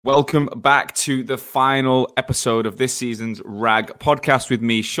Welcome back to the final episode of this season's RAG podcast with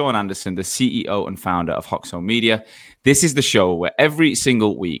me, Sean Anderson, the CEO and founder of Hoxo Media. This is the show where every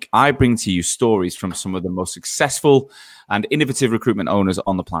single week I bring to you stories from some of the most successful and innovative recruitment owners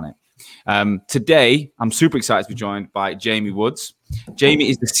on the planet. Today, I'm super excited to be joined by Jamie Woods. Jamie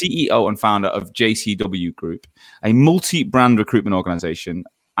is the CEO and founder of JCW Group, a multi-brand recruitment organization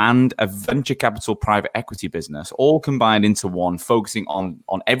and a venture capital private equity business, all combined into one, focusing on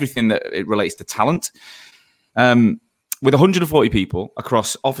everything that it relates to talent. With 140 people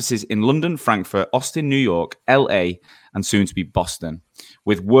across offices in London, Frankfurt, Austin, New York, LA, and soon to be Boston,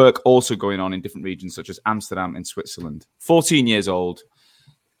 with work also going on in different regions such as Amsterdam and Switzerland. 14 years old.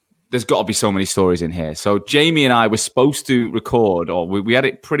 There's got to be so many stories in here. So Jamie and I were supposed to record, or we had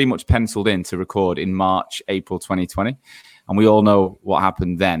it pretty much penciled in to record in March, April 2020. And we all know what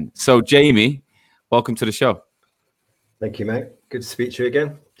happened then. So Jamie, welcome to the show. Thank you, mate. Good to speak to you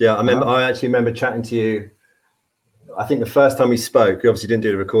again. Yeah, I actually remember chatting to you. I think the first time we spoke, we obviously didn't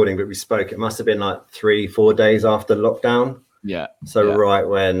do the recording, but we spoke. It must have been like 3-4 days after lockdown. Yeah. So yeah. Right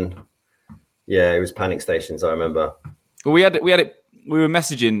when, it was panic stations. I remember. Well, we were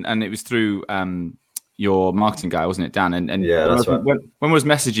messaging, and it was through your marketing guy, wasn't it, Dan? And yeah, that's right. When I was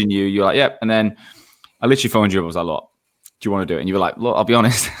messaging you, you're like, yep. And then I literally phoned you up. I was like, look, do you want to do it? And you were like, look, I'll be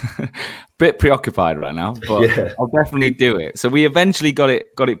honest, a bit preoccupied right now, but I'll definitely do it. So we eventually got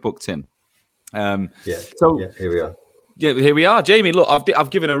it booked in. Here we are. Yeah, here we are. Jamie, look, I've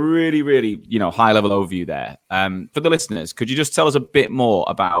given a really, really, high level overview there. For the listeners, could you just tell us a bit more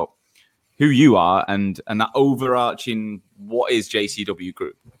about who you are and that overarching, what is JCW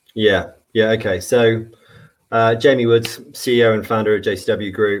Group? Yeah. Okay. So Jamie Woods, CEO and founder of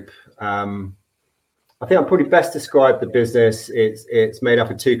JCW Group. I think I'm probably best describe the business. It's made up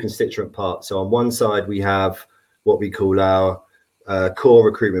of two constituent parts. So on one side, we have what we call our core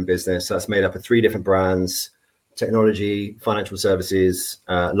recruitment business. That's made up of 3 different brands: technology, financial services,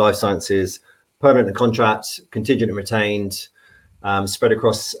 life sciences, permanent and contract, contingent and retained, spread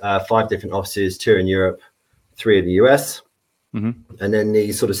across 5 different offices, 2 in Europe, 3 in the US. Mm-hmm. And then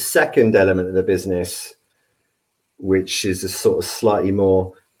the sort of second element of the business, which is a sort of slightly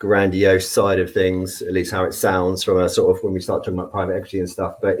more grandiose side of things, at least how it sounds from a sort of when we start talking about private equity and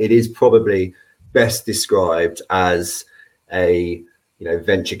stuff, but it is probably best described as a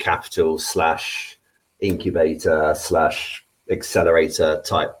venture capital / incubator / accelerator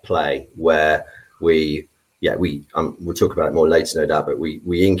type play, where we'll talk about it more later, no doubt, but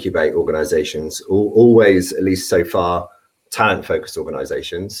we incubate organizations, always, at least so far, talent focused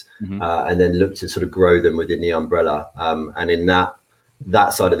organizations, and then look to sort of grow them within the umbrella, and in that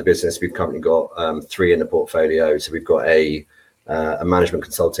side of the business, we've currently got 3 in the portfolio. So we've got a management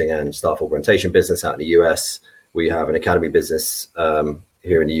consulting and staff augmentation business out in the US. We have an academy business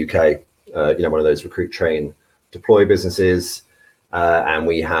here in the UK, one of those recruit, train, deploy businesses. And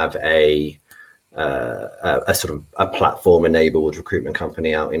we have a sort of a platform enabled recruitment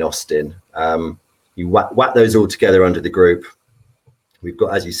company out in Austin. You whack those all together under the group. We've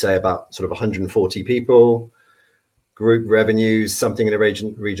got, as you say, about sort of 140 people. Group revenues, something in the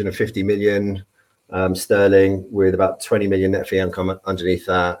region of 50 million sterling, with about 20 million net fee income underneath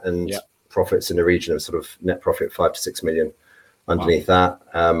that, and profits in the region of sort of net profit 5 to 6 million underneath that.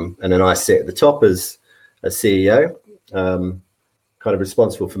 And then I sit at the top as CEO, kind of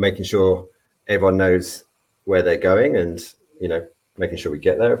responsible for making sure everyone knows where they're going and, making sure we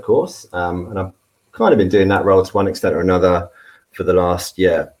get there, of course. And I've kind of been doing that role to one extent or another for the last,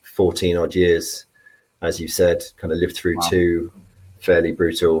 14 odd years. As you said, kind of lived through 2 fairly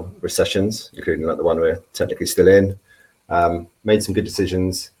brutal recessions, including like the one we're technically still in. Made some good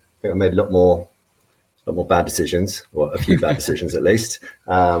decisions. I think I made a lot more bad decisions, or a few bad decisions at least.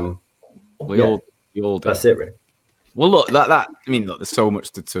 We all do. That's it, really. Well, look, there's so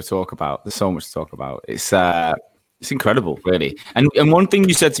much to talk about. It's incredible, really. And one thing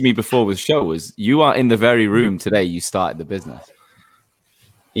you said to me before the show was you are in the very room today you started the business.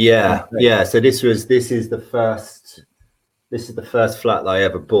 Yeah. So this is the first flat that I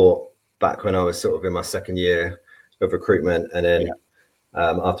ever bought back when I was sort of in my second year of recruitment, and then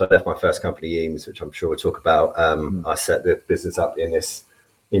after I left my first company, Eames, which I'm sure we'll talk about, I set the business up in this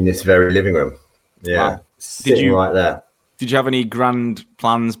very living room. Yeah, wow. Sitting right there. Did you have any grand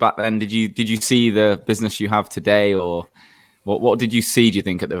plans back then? Did you see the business you have today, or what did you see? Do you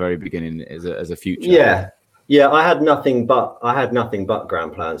think at the very beginning as a future? Yeah, I had nothing but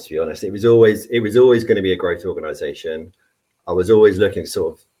grand plans, to be honest. It was always going to be a growth organization. I was always looking to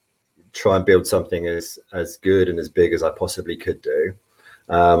sort of try and build something as good and as big as I possibly could do.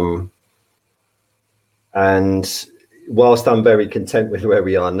 And whilst I'm very content with where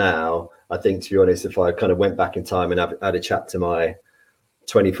we are now, I think, to be honest, if I kind of went back in time and had a chat to my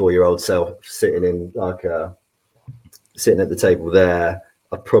 24-year-old self sitting at the table there,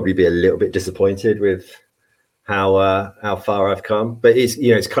 I'd probably be a little bit disappointed with how far I've come. But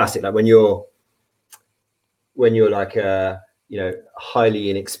it's classic. Like when you're like highly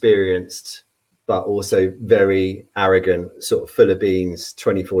inexperienced, but also very arrogant, sort of full of beans,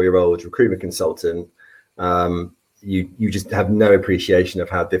 24-year-old recruitment consultant, you just have no appreciation of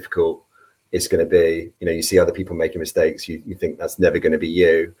how difficult it's going to be. You see other people making mistakes. You think that's never going to be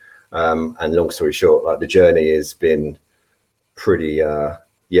you. And long story short, like the journey has been pretty,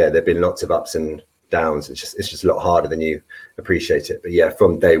 there've been lots of ups and downs. It's just a lot harder than you appreciate it. But yeah,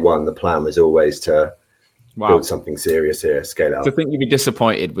 from day one, the plan was always to build something serious here, scale it up. So I think you'd be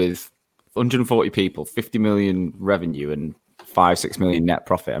disappointed with 140 people, 50 million revenue and 5-6 million net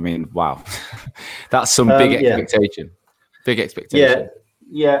profit. I mean, wow, that's some big expectation. Big expectation.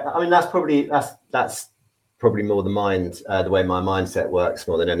 Yeah. I mean, that's probably more the way my mindset works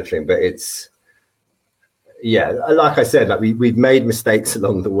more than anything. But it's, like I said, like we've made mistakes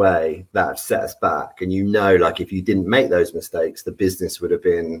along the way that have set us back. And like if you didn't make those mistakes, the business would have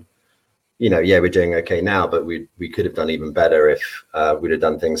been, we're doing okay now, but we could have done even better if we'd have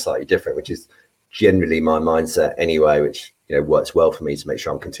done things slightly different, which is generally my mindset anyway, which works well for me to make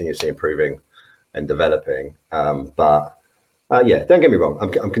sure I'm continuously improving and developing. But don't get me wrong,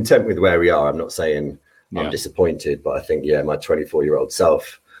 I'm content with where we are. I'm not saying I'm disappointed, but I think my 24-year-old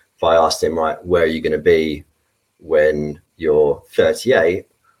self, if I asked him, right, where are you going to be when you're 38,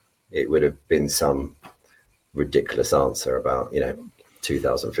 it would have been some ridiculous answer about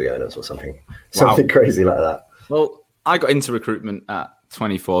 2,000 fee owners or something crazy like that. Well, I got into recruitment at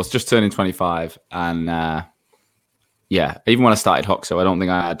 24, just turning 25, and even when I started Hoxo, I don't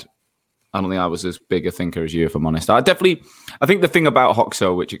think I was as big a thinker as you, if I'm honest. I think the thing about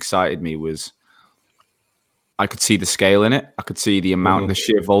Hoxo which excited me was I could see the scale in it. I could see the amount, the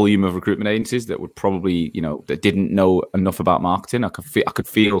sheer volume of recruitment agencies that would probably, that didn't know enough about marketing. I could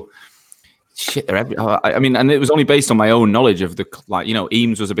feel shit. They're I mean, and it was only based on my own knowledge of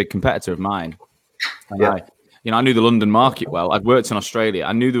Eames was a big competitor of mine. I knew the London market well. I'd worked in Australia.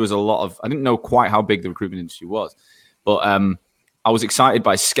 I knew there was I didn't know quite how big the recruitment industry was, but I was excited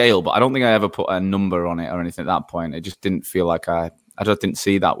by scale, but I don't think I ever put a number on it or anything at that point. It just didn't feel like I just didn't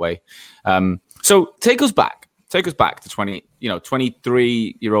see that way. So take us back to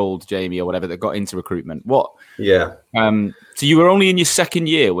 23-year-old Jamie or whatever that got into recruitment. What? Yeah. So you were only in your second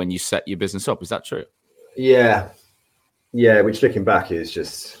year when you set your business up. Is that true? Yeah. Yeah. Which looking back is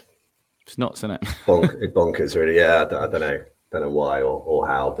just, it's nuts, isn't it? Bonkers, really. Yeah. I don't know why or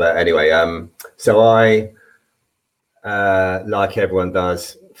how, but anyway, so I, like everyone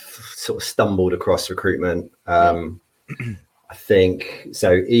does, sort of stumbled across recruitment. I think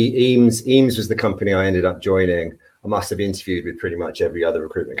so. Eames was the company I ended up joining. I must have interviewed with pretty much every other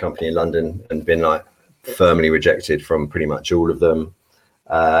recruitment company in London and been like firmly rejected from pretty much all of them.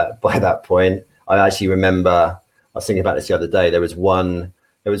 By that point, I actually remember, I was thinking about this the other day. There was one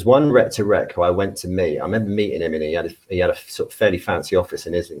rec to rec who I went to meet. I remember meeting him, and he had a sort of fairly fancy office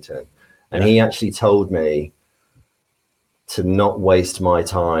in Islington, and he actually told me to not waste my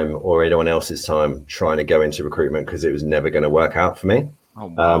time or anyone else's time trying to go into recruitment because it was never going to work out for me. Oh,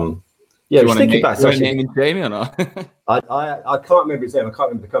 wow. Just thinking about it. Name Jamie or not? I can't remember his name. I can't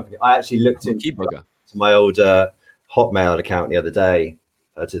remember the company. I actually looked into my old Hotmail account the other day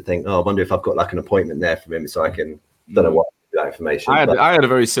to think, I wonder if I've got like an appointment there for him so I can, don't know what that information. I had a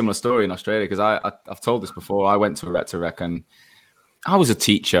very similar story in Australia because I've told this before. I went to a rec and I was a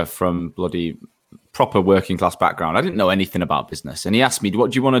teacher from bloody proper working class background. I didn't know anything about business. And he asked me,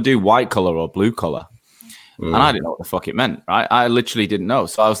 what do you want to do, white collar or blue collar? And I didn't know what the fuck it meant, right? I literally didn't know.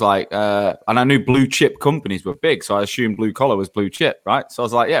 So I was like, and I knew blue chip companies were big. So I assumed blue collar was blue chip, right? So I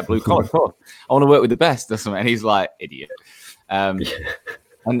was like, yeah, blue collar, of course. I want to work with the best or something. And he's like, idiot. And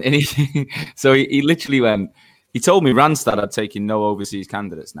he literally went, he told me Randstad had taken no overseas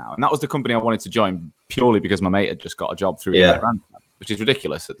candidates now. And that was the company I wanted to join purely because my mate had just got a job through Randstad, which is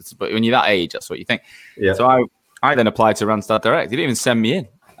ridiculous. But when you're that age, that's what you think. Yeah. So I then applied to Randstad Direct. He didn't even send me in.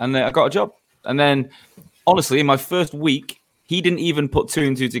 And I got a job. And then, honestly, in my first week, he didn't even put two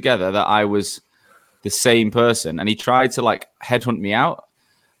and two together that I was the same person. And he tried to like headhunt me out.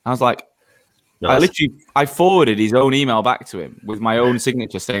 I was like, nice. I forwarded his own email back to him with my own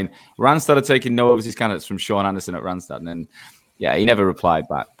signature saying, Randstad are taking no overseas candidates from Sean Anderson at Randstad. And then, he never replied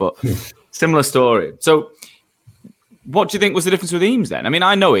back. But similar story. So what do you think was the difference with Eames then? I mean,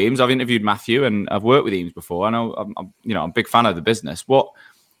 I know Eames. I've interviewed Matthew and I've worked with Eames before. I know I'm a big fan of the business. What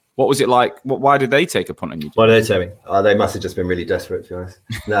What was it like? Why did they take a punt on you? Why did they tell me? They must have just been really desperate, to be honest.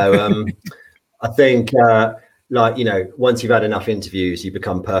 No, I think once you've had enough interviews, you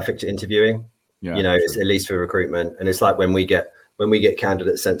become perfect at interviewing. Yeah, it's at least for recruitment. And it's like when we get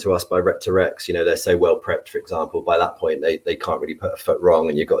candidates sent to us by rec to recs, they're so well prepped, for example, by that point, they can't really put a foot wrong,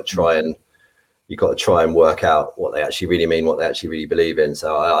 and you've got to try and work out what they actually really mean, what they actually really believe in.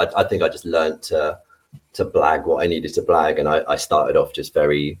 So I think I just learned to blag what I needed to blag. And I started off just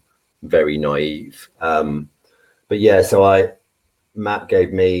very, very naive. But yeah, so Matt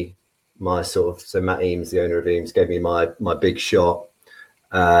gave me my so Matt Eames, the owner of Eames, gave me my big shot.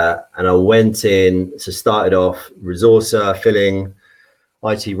 And I went in, so started off resourcer, filling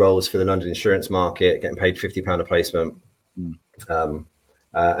IT roles for the London insurance market, getting paid £50 a placement.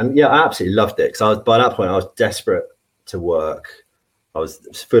 And yeah, I absolutely loved it, because by that point I was desperate to work. I was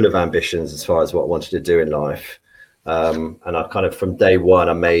full of ambitions as far as what I wanted to do in life. And I kind of, from day one,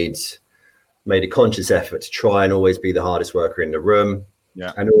 I made a conscious effort to try and always be the hardest worker in the room,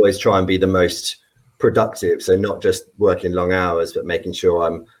 and always try and be the most productive. So not just working long hours, but making sure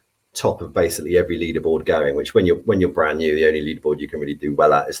I'm top of basically every leaderboard going, which when you're brand new, the only leaderboard you can really do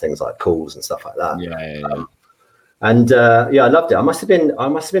well at is things like calls and stuff like that. I loved it. I must have been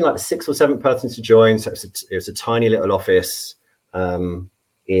like the sixth or seventh person to join. So it was a tiny little office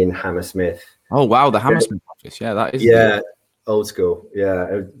in Hammersmith. Oh wow, the Hammersmith office. Yeah, that is good. Old school. Yeah,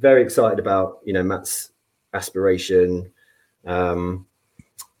 I was very excited about Matt's aspiration.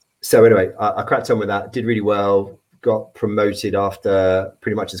 So anyway, I cracked on with that. Did really well. Got promoted after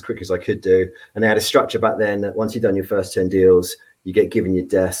pretty much as quick as I could do. And they had a structure back then that once you've done your first 10 deals, you get given your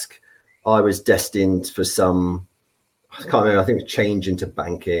desk. I was destined for some, I can't remember, I think change into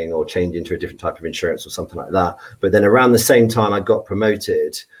banking or change into a different type of insurance or something like that. But then around the same time I got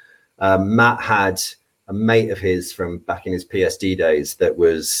promoted, Matt had a mate of his from back in his PSD days that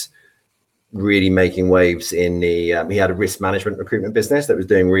was really making waves in the, he had a risk management recruitment business that was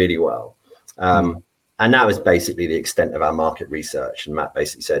doing really well. And that was basically the extent of our market research. And Matt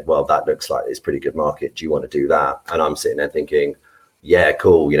basically said, well, that looks like it's a pretty good market. Do you want to do that? And I'm sitting there thinking, yeah,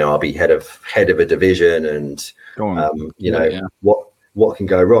 cool. I'll be head of a division, and what can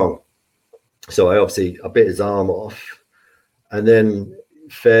go wrong? So I bit his arm off, and then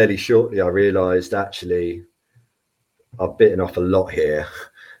fairly shortly I realized actually I've bitten off a lot here,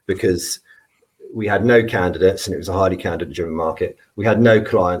 because we had no candidates, and it was a highly candidate-driven market. We had no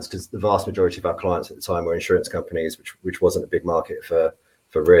clients, because the vast majority of our clients at the time were insurance companies, which wasn't a big market for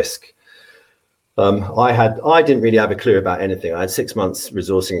risk. I didn't really have a clue about anything. I had 6 months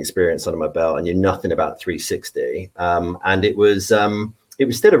resourcing experience under my belt. I knew nothing about 360, and it was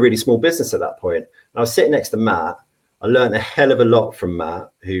still a really small business at that point. And I was sitting next to Matt. I learned a hell of a lot from Matt,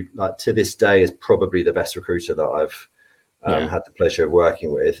 who, like, to this day is probably the best recruiter that I've had the pleasure of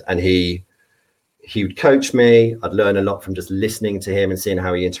working with. And he would coach me. I'd learn a lot from just listening to him and seeing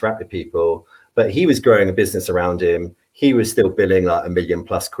how he interacted with people. But he was growing a business around him. He was still billing like £1 million+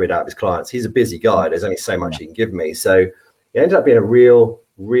 out of his clients. He's a busy guy. There's only so much he can give me. So it ended up being a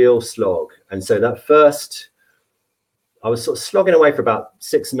real slog. And so that first, I was sort of slogging away for about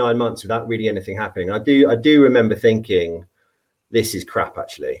 6 or 9 months without really anything happening. I do remember thinking, this is crap,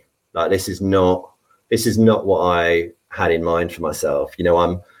 actually. Like, this is not what I had in mind for myself.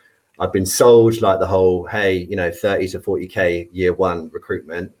 I've been sold like the whole, hey, 30 to 40K year one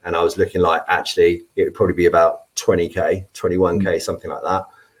recruitment. And I was looking like, actually, it would probably be about 20K, 21K, something like that.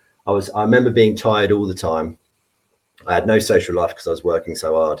 I remember being tired all the time. I had no social life because I was working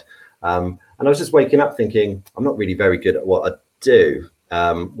so hard. And I was just waking up thinking, I'm not really very good at what I do,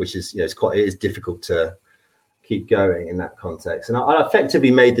 which is, it is difficult to keep going in that context. And I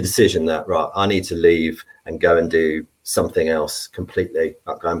effectively made the decision that, right, I need to leave and go and do something else completely,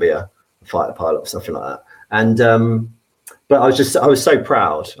 like go and be a fighter pilot or something like that. And but I was so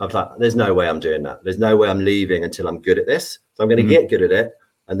proud. I was like, there's no way I'm doing that. There's no way I'm leaving until I'm good at this. So I'm going to get good at it,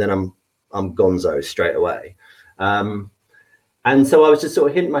 and then I'm gonzo straight away. And so I was just sort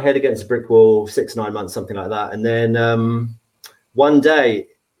of hitting my head against a brick wall, 6 or 9 months, something like that. And then one day,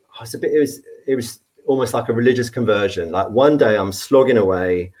 it was almost like a religious conversion. Like, one day I'm slogging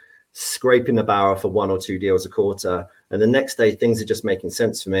away, scraping the barrel for 1 or 2 deals a quarter, and the next day things are just making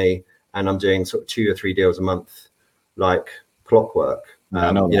sense for me, and I'm doing sort of 2 or 3 deals a month, like clockwork.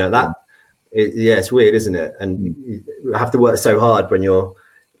 It's weird, isn't it? And you have to work so hard when you're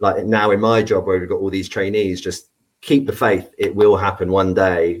like now in my job, where we've got all these trainees. Just keep the faith; it will happen one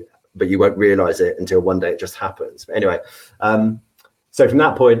day, but you won't realize it until one day it just happens. But anyway, so from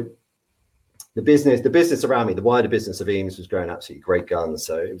that point, the business around me, the wider business of Eames, was growing absolutely great guns.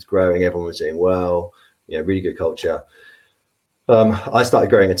 So it was growing. Everyone was doing well. Really good culture. I started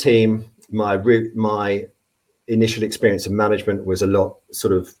growing a team. My initial experience of management was a lot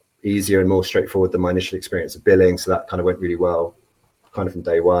sort of easier and more straightforward than my initial experience of billing. So that kind of went really well, kind of from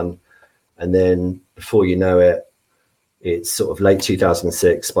day one. And then before you know it, it's sort of late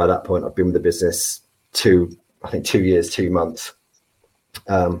 2006. By that point, I've been with the business 2 years, 2 months.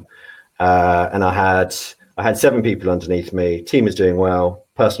 And I had 7 people underneath me. Team is doing well.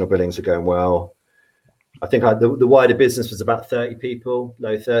 Personal billings are going well. I think the wider business was about 30 people,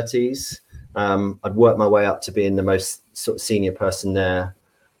 low 30s. I'd worked my way up to being the most sort of senior person there,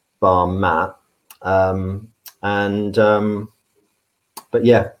 bar Matt. But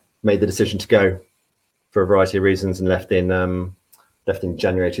yeah, made the decision to go for a variety of reasons and left in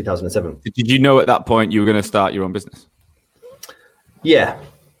January 2007. Did you know at that point you were going to start your own business? Yeah,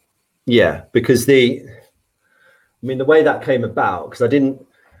 because the way that came about, because I didn't.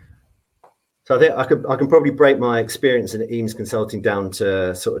 So I think I can probably break my experience in Eames Consulting down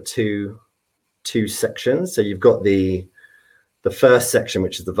to sort of two sections. So you've got the first section,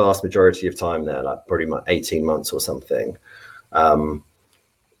 which is the vast majority of time there, like probably 18 months or something.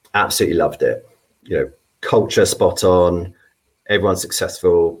 Absolutely loved it. Culture spot on, everyone's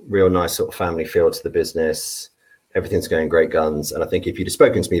successful, real nice sort of family feel to the business. Everything's going great guns. And I think if you'd have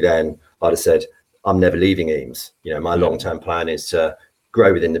spoken to me then, I'd have said, I'm never leaving Eames. My long-term plan is to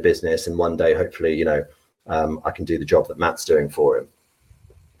grow within the business. And one day, hopefully, I can do the job that Matt's doing for him.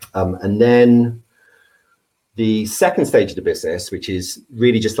 And then the second stage of the business, which is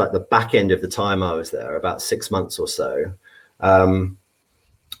really just like the back end of the time I was there, about 6 months or so.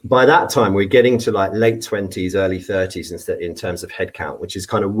 By that time, we're getting to like late 20s, early 30s in terms of headcount, which is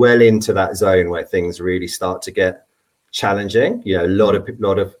kind of well into that zone where things really start to get challenging. A lot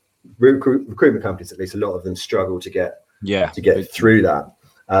of recruitment companies, at least a lot of them, struggle to get through that.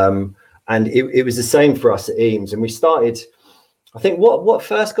 And it was the same for us at Eames. And we started, I think what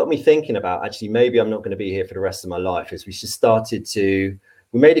first got me thinking about actually maybe I'm not going to be here for the rest of my life is we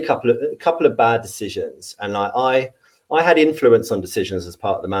made a couple of bad decisions, and I had influence on decisions as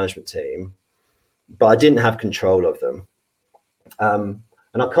part of the management team, but I didn't have control of them. And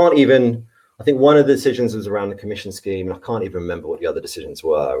I think one of the decisions was around the commission scheme, and I can't even remember what the other decisions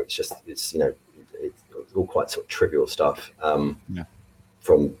were. It's all quite sort of trivial stuff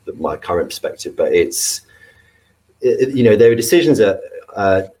from my current perspective, but there were decisions that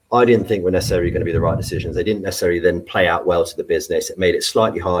I didn't think were necessarily going to be the right decisions. They didn't necessarily then play out well to the business. It made it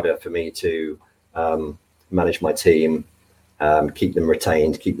slightly harder for me to manage my team, keep them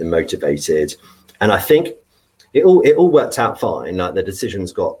retained, keep them motivated. And I think it all worked out fine. Like the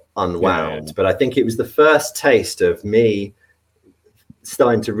decisions got unwound, but I think it was the first taste of me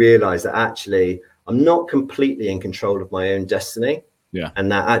starting to realize that actually I'm not completely in control of my own destiny. Yeah.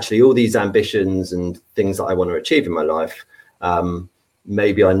 And that actually all these ambitions and things that I want to achieve in my life,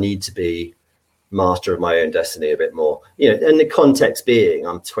 maybe I need to be master of my own destiny a bit more, and the context being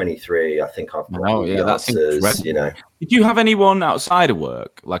I'm 23. I think I've got the answers, Did you have anyone outside of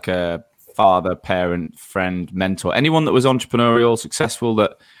work, like a father, parent, friend, mentor, anyone that was entrepreneurial, successful,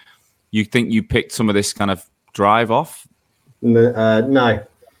 that you think you picked some of this kind of drive off? No.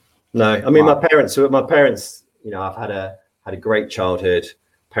 I mean, my parents, I've had a great childhood.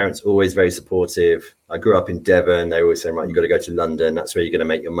 Parents always very supportive. I grew up in Devon. They always say, right, you've got to go to London. That's where you're going to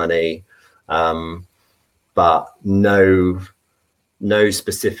make your money. But no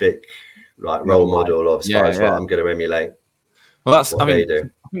specific like role model or as far as what I'm going to emulate. Well, I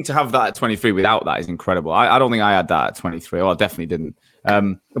think to have that at 23 without that is incredible. I don't think I had that at 23. Or I definitely didn't.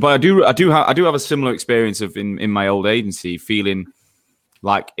 But I do have a similar experience of in my old agency feeling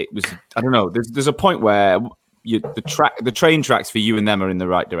like it was. I don't know. There's a point where the train tracks for you and them are in the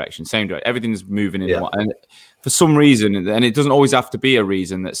right direction, same direction. Everything's moving in one, and for some reason, and it doesn't always have to be a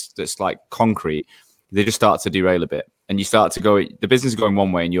reason that's like concrete. They just start to derail a bit, and you start to go. The business is going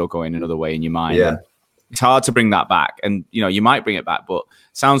one way, and you're going another way in your mind. Yeah, it's hard to bring that back, and you might bring it back, but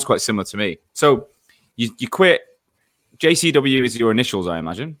it sounds quite similar to me. So you quit. JCW is your initials, I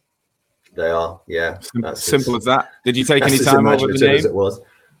imagine. They are, yeah. That's simple as that. Did you take any time over the name? As it was.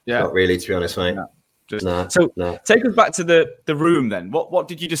 Yeah, not really, to be honest, mate. No. Take us back to the room then. What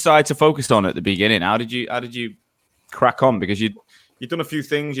did you decide to focus on at the beginning? How did you crack on? Because you'd done a few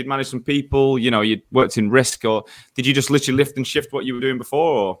things, you'd managed some people, you'd worked in risk, or did you just literally lift and shift what you were doing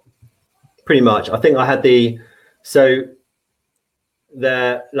before? Or? Pretty much. I think I had it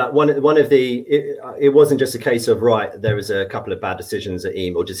wasn't just a case of there was a couple of bad decisions at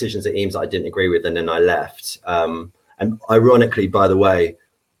Eames that I didn't agree with, and then I left. And ironically, by the way,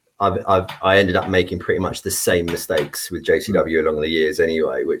 I ended up making pretty much the same mistakes with JCW along the years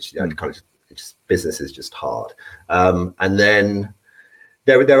anyway, which kind of business is just hard. And then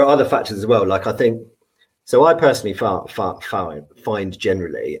there are other factors as well. Like I think, so I personally find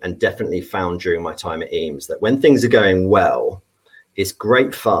generally, and definitely found during my time at Eames, that when things are going well, it's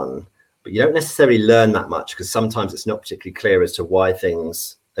great fun, but you don't necessarily learn that much because sometimes it's not particularly clear as to why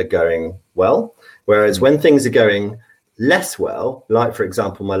things are going well. Whereas when things are going less well, like for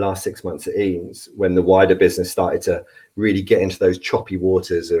example, my last 6 months at Eames, when the wider business started to really get into those choppy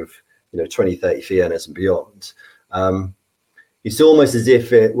waters of 20, 30 fee earners and beyond, it's almost as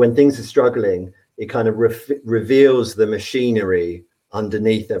if when things are struggling, it kind of reveals the machinery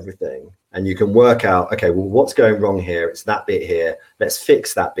underneath everything. And you can work out, okay, well, what's going wrong here? It's that bit here. Let's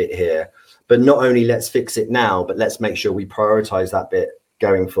fix that bit here. But not only let's fix it now, but let's make sure we prioritize that bit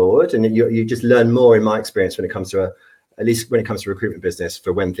going forward. And you just learn more, in my experience, when it comes to at least when it comes to recruitment business,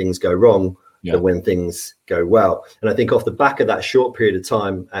 for when things go wrong than when things go well. And I think off the back of that short period of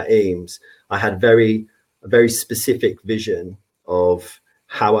time at Eames, I had a very specific vision of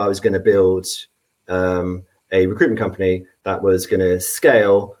how I was going to build a recruitment company that was going to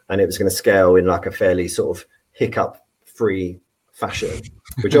scale, and it was going to scale in like a fairly sort of hiccup-free fashion,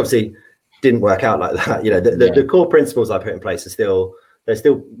 which obviously didn't work out like that. The core principles I put in place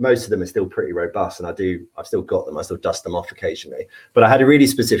most of them are still pretty robust, and I've still got them. I still dust them off occasionally, but I had a really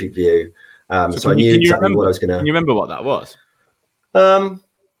specific view. So I knew exactly what I was going to. Can you remember what that was?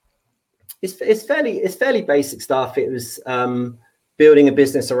 It's fairly basic stuff. It was building a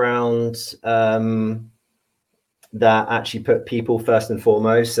business around that actually put people first and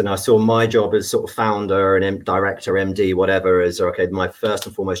foremost. And I saw my job as sort of founder and director, MD, whatever, as okay, my first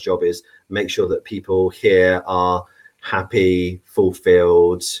and foremost job is make sure that people here are happy,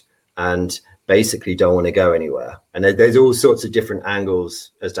 fulfilled, and basically don't want to go anywhere. And there's all sorts of different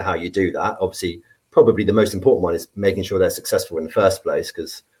angles as to how you do that. Obviously, probably the most important one is making sure they're successful in the first place,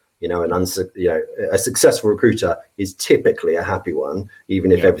 because a successful recruiter is typically a happy one,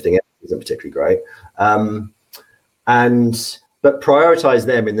 even if everything else isn't particularly great. But prioritize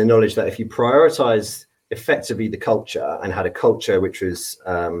them in the knowledge that if you prioritize effectively the culture, and had a culture which was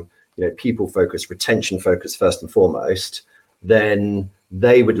people focused, retention focused first and foremost, then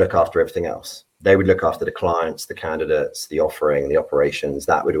they would look after everything else. They would look after the clients, the candidates, the offering, the operations.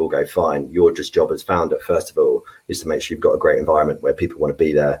 That would all go fine. Your just job as founder, first of all, is to make sure you've got a great environment where people want to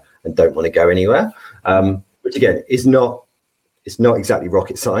be there and don't want to go anywhere. Which again it's not exactly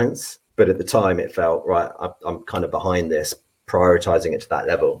rocket science, but at the time it felt right. I'm kind of behind this, prioritizing it to that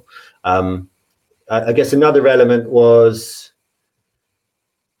level. I guess another element was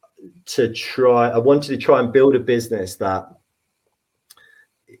I wanted to try and build a business that,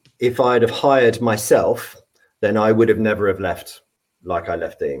 if I'd have hired myself, then I would have never have left like I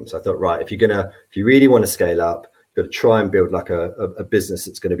left Eames. I thought, right, if you really want to scale up, you've got to try and build like a business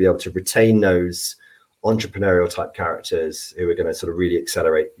that's going to be able to retain those entrepreneurial type characters who are going to sort of really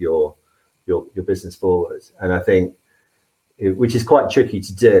accelerate your business forward. And I think, which is quite tricky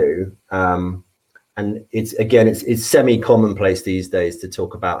to do. And it's semi-commonplace these days to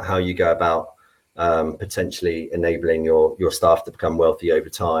talk about how you go about potentially enabling your staff to become wealthy over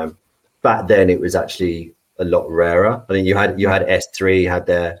time. Back then it was actually a lot rarer. I think you had S3 had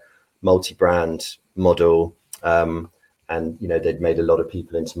their multi-brand model, and they'd made a lot of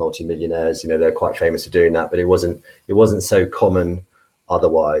people into multi-millionaires. They're quite famous for doing that, but it wasn't so common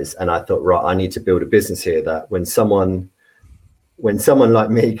otherwise. And I thought, right, I need to build a business here that when someone like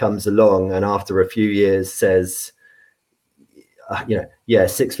me comes along and after a few years says,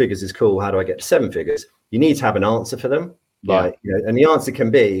 6 figures is cool, how do I get to 7 figures? You need to have an answer for them. And the answer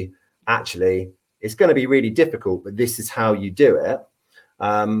can be, actually, it's going to be really difficult, but this is how you do it.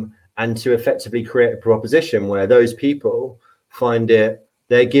 And to effectively create a proposition where those people find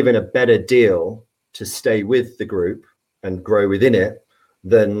they're given a better deal to stay with the group and grow within it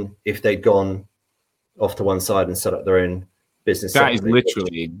than if they'd gone off to one side and set up their own business. That is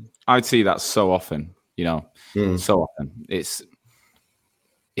literally, I'd see that so often, so often. It's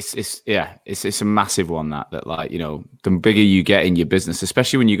a massive one that the bigger you get in your business,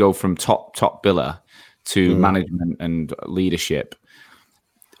 especially when you go from top biller to management and leadership,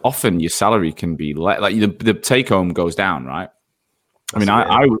 often your salary can be like the take home goes down, right?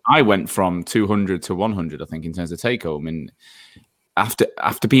 I went from 200 to 100, I think, in terms of take home, and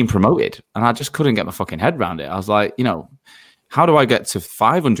after being promoted, and I just couldn't get my fucking head around it. I was like, how do I get to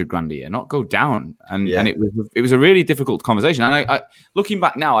 500 grand a year, not go down? And it was a really difficult conversation. And I looking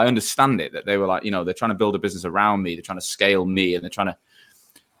back now, I understand it, that they were like, they're trying to build a business around me, they're trying to scale me, and they're trying to.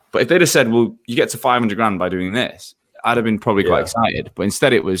 But if they'd have said, well, you get to 500 grand by doing this, I'd have been probably quite excited. But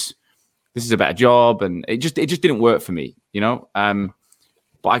instead, it was, this is a better job, and it just didn't work for me,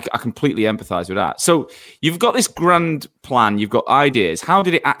 but I completely empathize with that. So you've got this grand plan, you've got ideas. How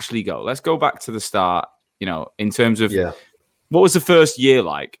did it actually go? Let's go back to the start, in terms of what was the first year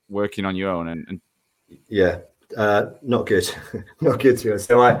like working on your own? Not good. Not good to be honest.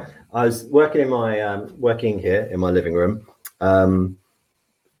 So I was working in my working here in my living room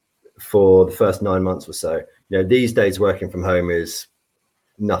for the first 9 months or so. These days working from home is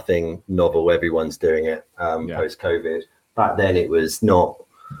nothing novel. Everyone's doing it post-COVID. Back then it was not.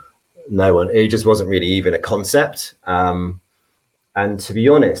 No one. It just wasn't really even a concept. And to be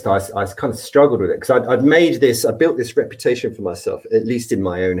honest, I kind of struggled with it because I built this reputation for myself, at least in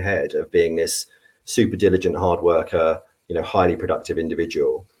my own head, of being this super diligent, hard worker, highly productive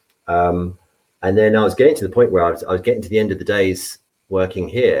individual. And then I was getting to the point where I was getting to the end of the days working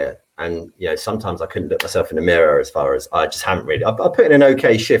here. And, sometimes I couldn't look myself in the mirror as far as I just haven't really, I put in an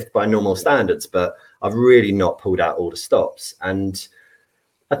okay shift by normal standards, but I've really not pulled out all the stops. And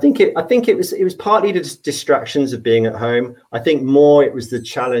I think it was partly the distractions of being at home. I think more it was the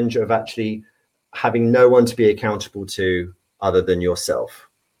challenge of actually having no one to be accountable to other than yourself.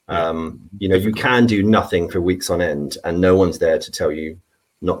 You can do nothing for weeks on end and no one's there to tell you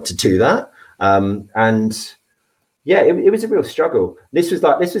not to do that. It was a real struggle. This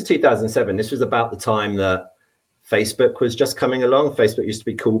was 2007. This was about the time that Facebook was just coming along. Facebook used to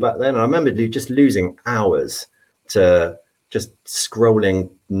be cool back then. And I remember just losing hours to just scrolling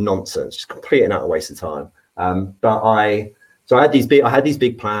nonsense, just complete and utter waste of time. I had these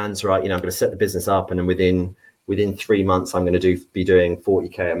big plans, right? I'm going to set the business up, and then within 3 months, I'm going to be doing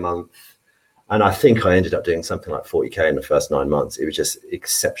 40K a month. And I think I ended up doing something like 40K in the first 9 months. It was just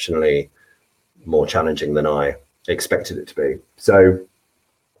exceptionally more challenging than I expected it to be.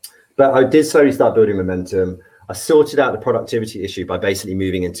 But I did slowly start building momentum. I sorted out the productivity issue by basically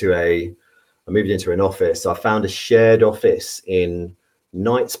moving into an office. I found a shared office in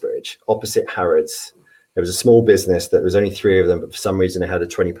Knightsbridge opposite Harrods. There was a small business that was only 3 of them, but for some reason they had a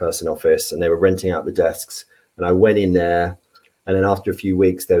 20-person office and they were renting out the desks. And I went in there, and then after a few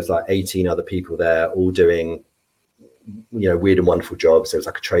weeks, there was like 18 other people there, all doing weird and wonderful jobs. There was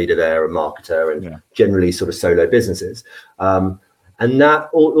like a trader there, a marketer, and generally sort of solo businesses. And that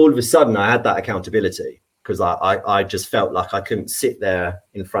all of a sudden I had that accountability, because I just felt like I couldn't sit there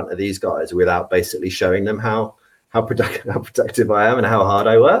in front of these guys without basically showing them how productive I am and how hard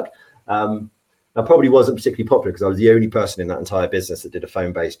I work. I probably wasn't particularly popular because I was the only person in that entire business that did a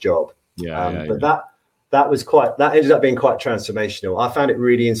phone-based job. That ended up being quite transformational. I found it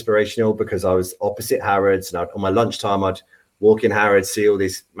really inspirational because I was opposite Harrods, and on my lunchtime I'd walk in Harrods, see all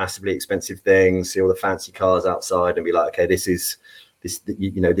these massively expensive things, see all the fancy cars outside, and be like, okay, this is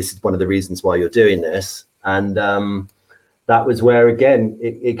one of the reasons why you're doing this. And that was where, again,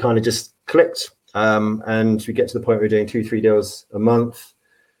 it kind of just clicked. And we get to the point where we're doing 2-3 deals a month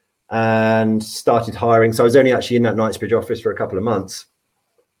and started hiring. So I was only actually in that Knightsbridge office for a couple of months.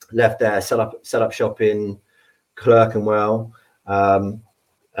 Left there, set up shop in Clerkenwell, hired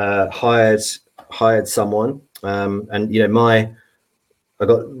someone, and I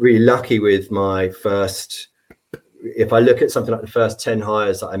got really lucky with my first. If I look at something like the first 10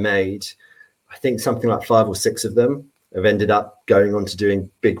 hires that I made, I think something like 5 or 6 of them have ended up going on to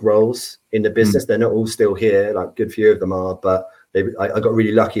doing big roles in the business. They're not all still here, like a good few of them are, but I got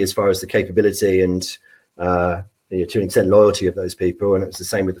really lucky as far as the capability and to an extent loyalty of those people. And it was the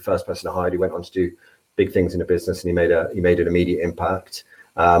same with the first person I hired. He went on to do big things in the business, and he made an immediate impact.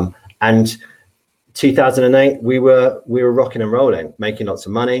 And 2008, we were rocking and rolling, making lots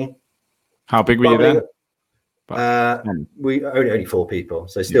of money. How big were you then? We only 4 people,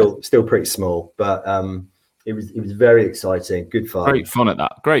 so still pretty small, but it was very exciting, good fun. Great fun at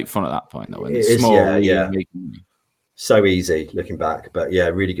that point, though. It's small, so easy looking back, but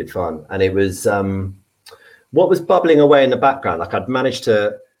really good fun. And it was what was bubbling away in the background. Like I'd managed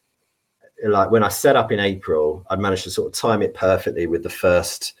to, when I set up in April, I'd managed to sort of time it perfectly with the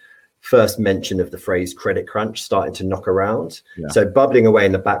first mention of the phrase credit crunch starting to knock around. So bubbling away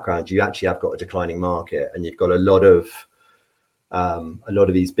in the background, you actually have got a declining market, and you've got a lot of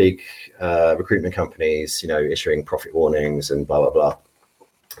these big recruitment companies, issuing profit warnings and blah blah blah.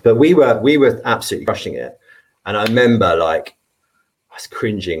 But we were absolutely crushing it, and I remember I was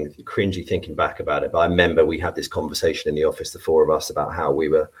cringy thinking back about it. But I remember we had this conversation in the office, the 4 of us, about how we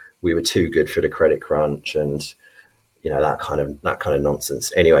were too good for the credit crunch, and that kind of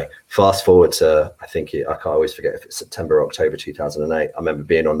nonsense. Anyway, fast forward to, I can't always forget if it's September or October 2008. I remember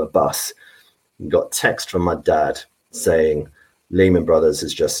being on the bus and got a text from my dad saying Lehman Brothers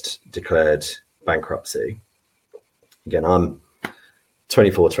has just declared bankruptcy. Again, I'm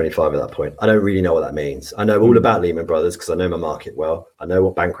 24, 25 at that point. I don't really know what that means. I know all about Lehman Brothers because I know my market well. I know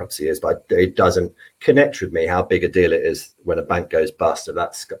what bankruptcy is, but it doesn't connect with me how big a deal it is when a bank goes bust of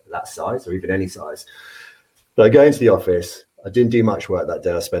that size or even any size. But I go into the office. I didn't do much work that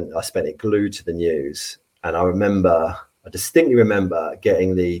day. I spent it glued to the news. And I distinctly remember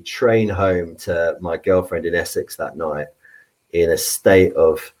getting the train home to my girlfriend in Essex that night in a state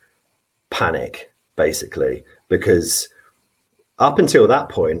of panic, basically, because up until that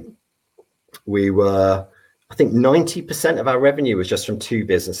point, I think 90% of our revenue was just from two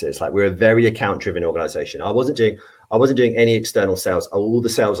businesses. Like, we're a very account-driven organization. I wasn't doing any external sales. All the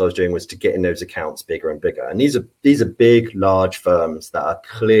sales I was doing was to get in those accounts bigger and bigger. And these are big, large firms that are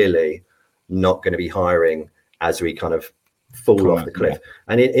clearly not going to be hiring as we kind of fall off the cliff. Yeah.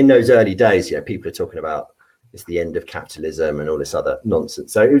 And in those early days, people are talking about it's the end of capitalism and all this other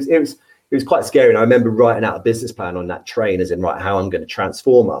nonsense. So it was quite scary. And I remember writing out a business plan on that train, as in, right, how I'm going to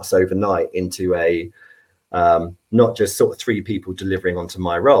transform us overnight into a not just sort of 3 people delivering onto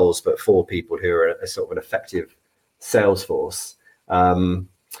my roles, but 4 people who are a sort of an effective sales force. And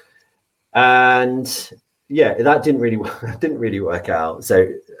yeah, that didn't really work out. So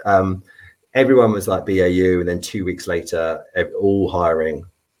everyone was like BAU, and then 2 weeks later, all hiring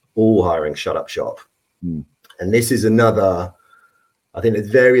shut up shop. And this is another, I think there's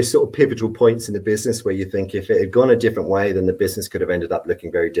various sort of pivotal points in the business where you think if it had gone a different way, then the business could have ended up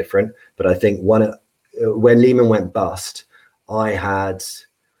looking very different. But I think when Lehman went bust, I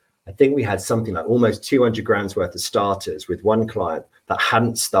think we had something like almost 200 grand's worth of starters with one client that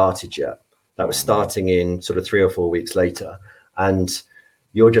hadn't started yet. That was starting in sort of 3 or 4 weeks later. And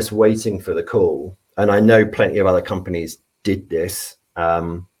you're just waiting for the call. And I know plenty of other companies did this.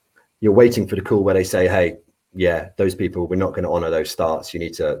 You're waiting for the call where they say, hey, yeah, those people, we're not going to honor those starts. They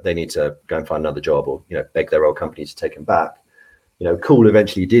need to go and find another job, or, beg their old company to take them back. Call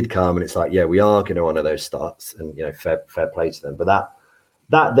eventually did come, and it's like, yeah, we are going to honor those starts, and, fair play to them. But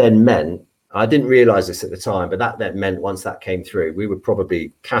that then meant, I didn't realize this at the time, but that then meant once that came through, we were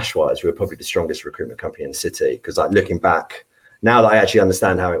probably cash-wise, we were probably the strongest recruitment company in the city. Because like, looking back, now that I actually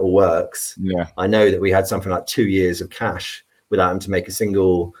understand how it all works, I know that we had something like 2 years of cash without having to make a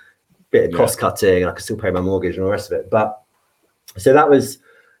single bit of cost cutting, and I could still pay my mortgage and all the rest of it. But so that was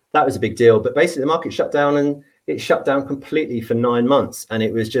a big deal. But basically the market shut down, and it shut down completely for 9 months. And I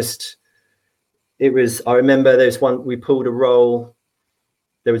remember we pulled a role.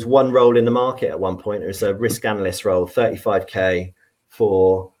 There was one role in the market at one point. It was a risk analyst role, 35K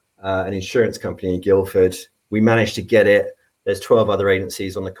for an insurance company in Guildford. We managed to get it. There's 12 other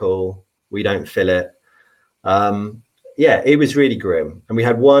agencies on the call. We don't fill it. It was really grim. And we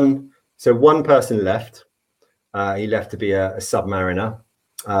had one person left. He left to be a submariner.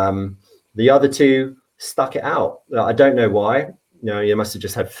 The other 2 stuck it out. I don't know why. You must have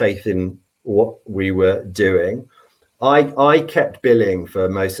just had faith in what we were doing. I kept billing for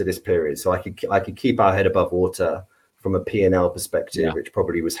most of this period, so I could keep our head above water from a P&L perspective, which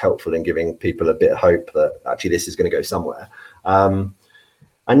probably was helpful in giving people a bit of hope that actually this is going to go somewhere. And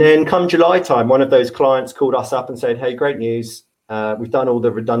then come July time, one of those clients called us up and said, hey, great news. We've done all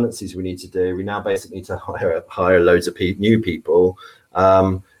the redundancies we need to do. We now basically need to hire loads of new people.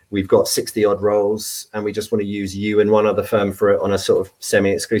 We've got 60 odd roles, and we just want to use you and one other firm for it on a sort of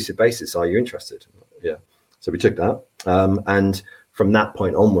semi-exclusive basis. Are you interested? Yeah. So we took that. And from that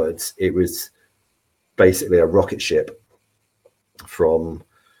point onwards, it was basically a rocket ship. From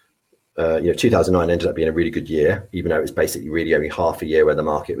 2009 ended up being a really good year, even though it was basically really only half a year where the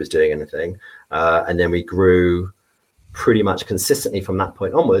market was doing anything. And then we grew pretty much consistently from that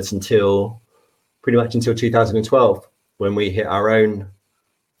point onwards until 2012, when we hit our own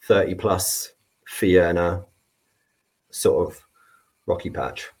 30 plus fee earner sort of rocky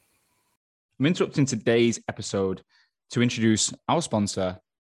patch. I'm interrupting today's episode to introduce our sponsor,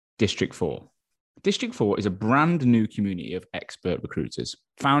 District 4. District 4 is a brand new community of expert recruiters,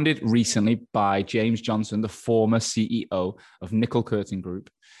 founded recently by James Johnson, the former CEO of Nickel Curtin Group.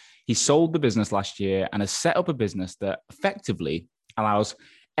 He sold the business last year and has set up a business that effectively allows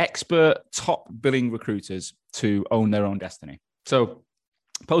expert top billing recruiters to own their own destiny. So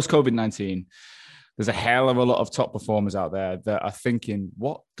post-COVID-19, there's a hell of a lot of top performers out there that are thinking,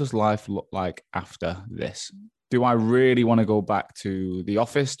 what does life look like after this? Do I really want to go back to the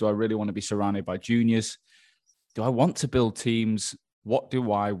office? Do I really want to be surrounded by juniors? Do I want to build teams? What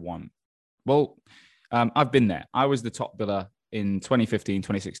do I want? Well, I've been there. I was the top biller in 2015,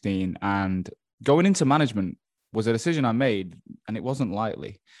 2016, and going into management was a decision I made, and it wasn't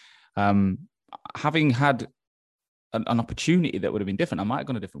lightly. Having had an opportunity that would have been different, I might have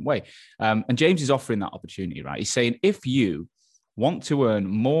gone a different way. And James is offering that opportunity, right? He's saying, if you want to earn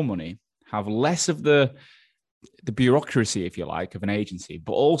more money, have less of the bureaucracy, if you like, of an agency,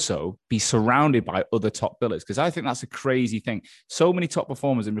 but also be surrounded by other top billers. Because I think that's a crazy thing. So many top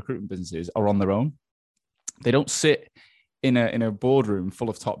performers in recruitment businesses are on their own. They don't sit in a boardroom full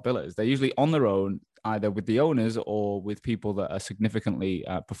of top billers. They're usually on their own, either with the owners or with people that are significantly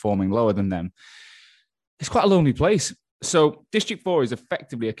performing lower than them. It's quite a lonely place. So District 4 is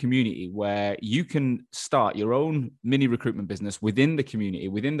effectively a community where you can start your own mini recruitment business within the community,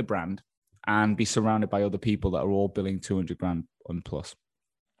 within the brand, and be surrounded by other people that are all billing 200 grand and plus.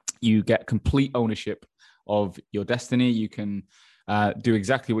 You get complete ownership of your destiny. You can do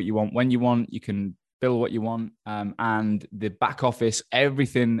exactly what you want when you want. You can bill what you want. And the back office,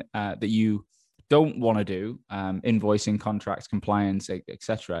 everything that you don't want to do, invoicing, contracts, compliance,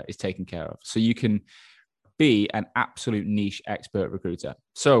 etc., is taken care of. So you can be an absolute niche expert recruiter.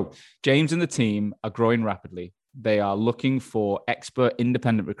 So James and the team are growing rapidly. They are looking for expert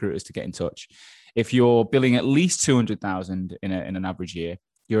independent recruiters to get in touch. If you're billing at least 200,000 in an average year,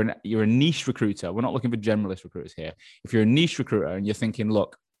 you're a niche recruiter. We're not looking for generalist recruiters here. If you're a niche recruiter and you're thinking,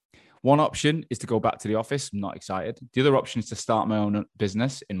 look, one option is to go back to the office, not excited. The other option is to start my own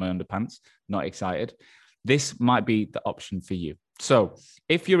business in my underpants, not excited. This might be the option for you. So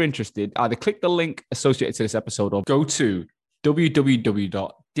if you're interested, either click the link associated to this episode or go to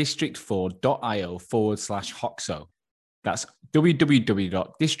www.district4.io/Hoxo. That's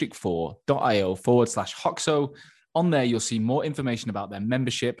www.district4.io/Hoxo. On there, you'll see more information about their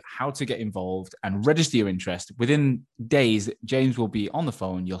membership, how to get involved, and register your interest. Within days, James will be on the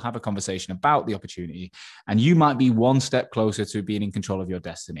phone. You'll have a conversation about the opportunity, and you might be one step closer to being in control of your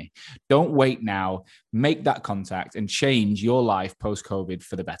destiny. Don't wait now. Make that contact and change your life post-COVID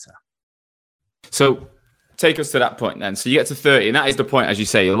for the better. So take us to that point then. So you get to 30, and that is the point, as you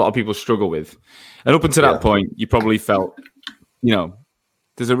say, a lot of people struggle with. And up until that point, you probably felt,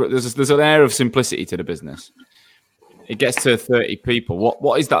 there's an air of simplicity to the business. It gets to 30 people.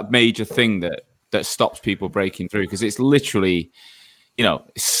 What is that major thing that stops people breaking through? Because it's literally,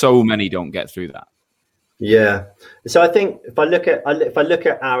 so many don't get through that. Yeah. So I think if I look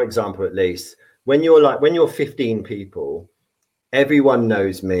at our example, at least when you're 15 people, everyone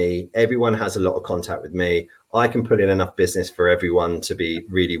knows me. Everyone has a lot of contact with me. I can put in enough business for everyone to be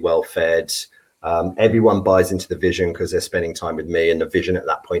really well fed. Everyone buys into the vision because they're spending time with me, and the vision at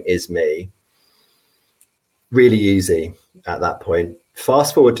that point is me. Really easy at that point.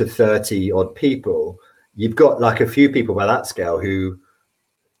 Fast forward to 30 odd people, you've got like a few people by that scale who,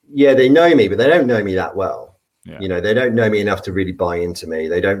 they know me, but they don't know me that well. Yeah. They don't know me enough to really buy into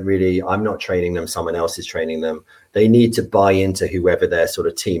me. I'm not training them. Someone else is training them. They need to buy into whoever their sort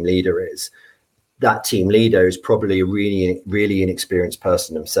of team leader is. That team leader is probably a really, really inexperienced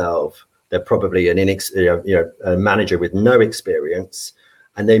person themselves. They're probably a manager with no experience,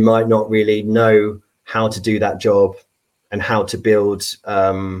 and they might not really know how to do that job and how to build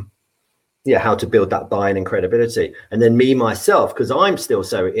that buy-in and credibility. And then me, myself, because I'm still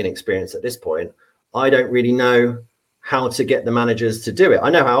so inexperienced at this point, I don't really know how to get the managers to do it. I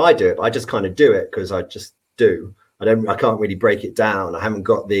know how I do it, but I just kind of do it because I just do. I can't really break it down. I haven't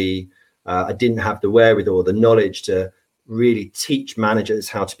got I didn't have the wherewithal, the knowledge to really teach managers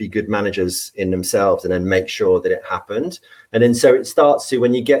how to be good managers in themselves and then make sure that it happened. And then so it starts to,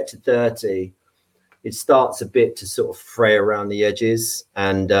 when you get to 30, it starts a bit to sort of fray around the edges,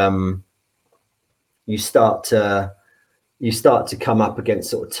 and you start to come up against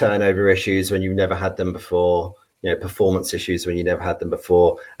sort of turnover issues when you've never had them before, performance issues when you never had them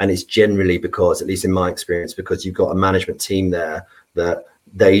before. And it's generally because, at least in my experience, because you've got a management team there that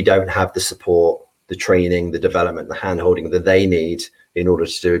they don't have the support, the training, the development, the hand-holding that they need in order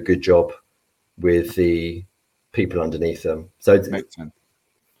to do a good job with the people underneath them. So it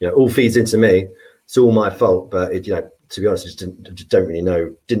all feeds into me. It's all my fault, but to be honest, I just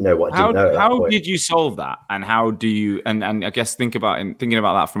didn't know what I didn't know. How did you solve that, and how do you? And I guess thinking about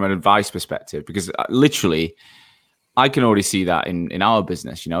that from an advice perspective, because literally, I can already see that in our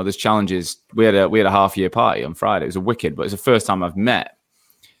business. There's challenges. We had a half-year party on Friday. It was a wicked, but it's the first time I've met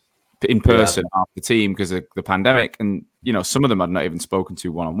in person after the team because of the pandemic, and some of them I'd not even spoken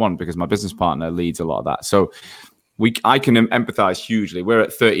to one-on-one because my business partner leads a lot of that. So I can empathize hugely. We're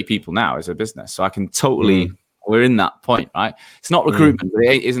at 30 people now as a business, so I can totally. We're in that point, right? It's not recruitment, but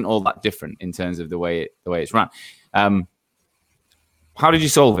it isn't all that different in terms of the way it's run. How did you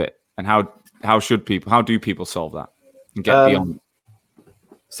solve it, and how do people solve that and get beyond?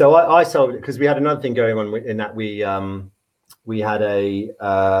 So I solved it because we had another thing going on in that we had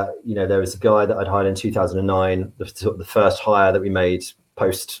there was a guy that I'd hired in 2009, the first hire that we made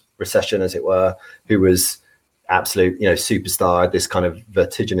post recession, as it were, who was absolute, superstar, this kind of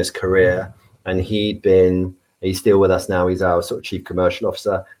vertiginous career. And he's still with us now. He's our sort of chief commercial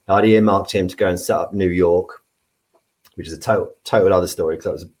officer. I'd earmarked him to go and set up New York, which is a total other story, because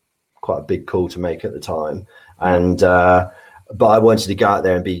that was quite a big call to make at the time. And but I wanted to go out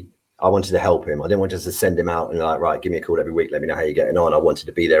there and I wanted to help him. I didn't want just to send him out and like, right, give me a call every week, let me know how you're getting on. I wanted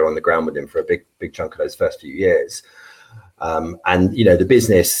to be there on the ground with him for a big chunk of those first few years. And the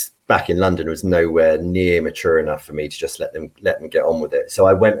business back in London was nowhere near mature enough for me to just let them get on with it. So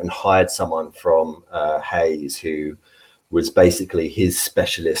I went and hired someone from Hayes, who was basically his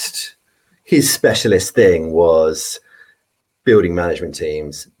specialist thing was building management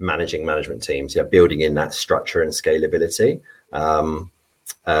teams, managing management teams, building in that structure and scalability. And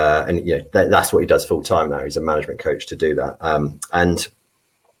that's what he does full time now. He's a management coach to do that. And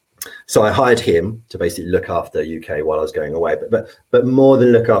so I hired him to basically look after UK while I was going away. But more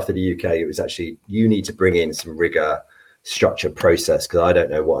than look after the UK, it was actually, you need to bring in some rigor, structure, process, because I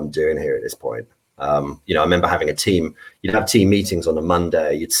don't know what I'm doing here at this point. I remember having a team. You'd have team meetings on a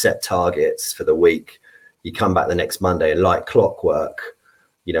Monday. You'd set targets for the week. You come back the next Monday, and like clockwork,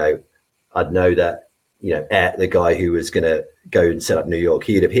 I'd know that, Ed, the guy who was going to go and set up New York,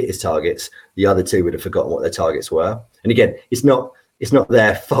 he'd have hit his targets. The other two would have forgotten what their targets were. And again, it's not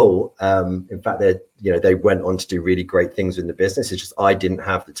their fault. In fact, they went on to do really great things in the business. It's just I didn't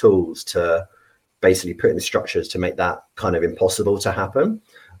have the tools to basically put in the structures to make that kind of impossible to happen,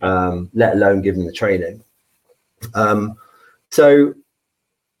 let alone give them the training. So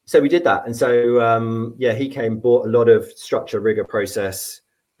we did that. And so, he came, brought a lot of structure, rigor, process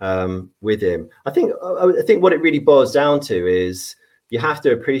with him. I think what it really boils down to is you have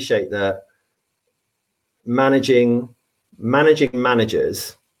to appreciate that managing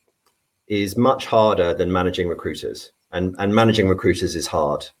managers is much harder than managing recruiters, and managing recruiters is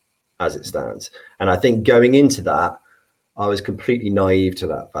hard as it stands. And I think going into that, I was completely naive to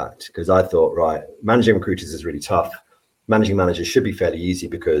that fact, because I thought, right, managing recruiters is really tough. Managing managers should be fairly easy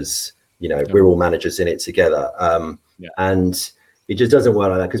because, we're all managers in it together. And it just doesn't work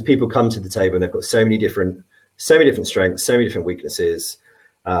like that, because people come to the table and they've got so many different strengths, so many different weaknesses.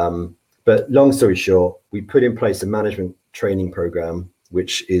 But long story short, we put in place a management training program,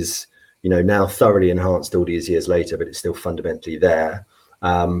 which is, now thoroughly enhanced all these years later, but it's still fundamentally there.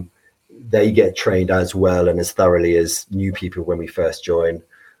 They get trained as well and as thoroughly as new people when we first join.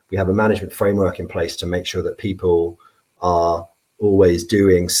 We have a management framework in place to make sure that people are always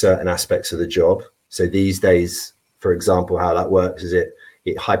doing certain aspects of the job. So these days, for example, how that works is it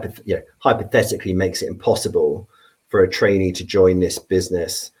hypothetically makes it impossible for a trainee to join this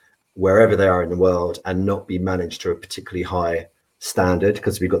business wherever they are in the world and not be managed to a particularly high standard,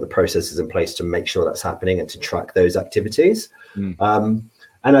 because we've got the processes in place to make sure that's happening and to track those activities.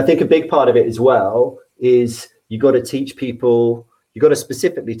 And I think a big part of it as well is you got to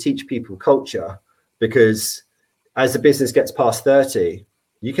specifically teach people culture, because as the business gets past 30,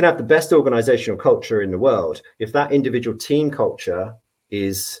 you can have the best organizational culture in the world. If that individual team culture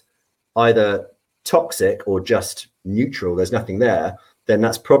is either toxic or just neutral, there's nothing there, then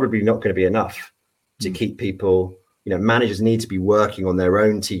that's probably not going to be enough to keep people. Managers need to be working on their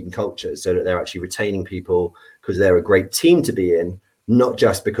own team culture so that they're actually retaining people because they're a great team to be in, not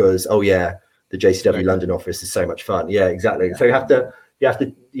just because, the JCW London office is so much fun. Yeah, exactly. Yeah. So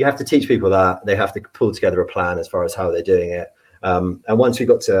you have to teach people that. They have to pull together a plan as far as how they're doing it. And once we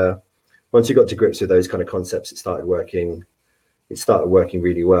got to grips with those kind of concepts, it started working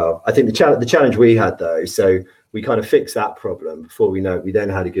really well. I think the challenge we had, though, so we kind of fixed that problem. Before we know it, we then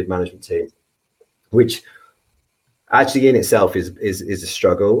had a good management team, which actually in itself is a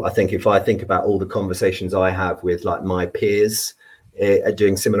struggle. I think if I think about all the conversations I have with like my peers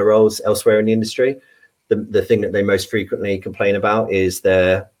doing similar roles elsewhere in the industry, the thing that they most frequently complain about is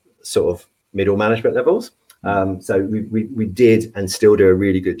their sort of middle management levels. So we did and still do a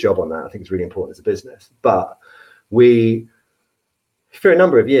really good job on that. I think it's really important as a business, but for a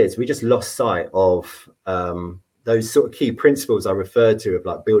number of years, we just lost sight of those sort of key principles I referred to of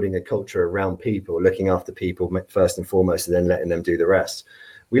like building a culture around people, looking after people first and foremost, and then letting them do the rest.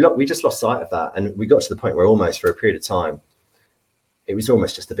 We just lost sight of that. And we got to the point where almost for a period of time, it was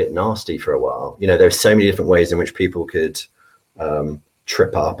almost just a bit nasty for a while. There's so many different ways in which people could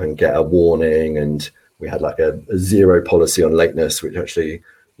trip up and get a warning. And we had like a zero policy on lateness, which actually,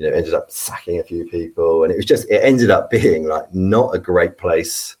 ended up sacking a few people. And it ended up being like not a great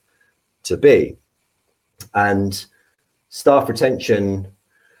place to be. And staff retention.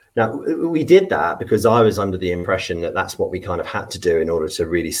 Now, we did that because I was under the impression that that's what we kind of had to do in order to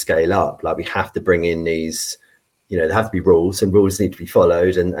really scale up. Like we have to bring in these, there have to be rules and rules need to be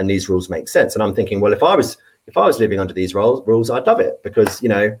followed, and these rules make sense. And I'm thinking, well, if I was if I was living under these rules, I'd love it, because, you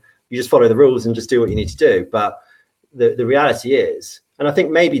know, you just follow the rules and just do what you need to do. But the reality is, and I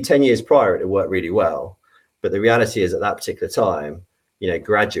think maybe 10 years prior, it worked really well. But the reality is, at that particular time, you know,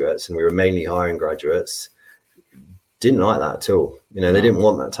 graduates, and we were mainly hiring graduates, didn't like that at all. You know, they didn't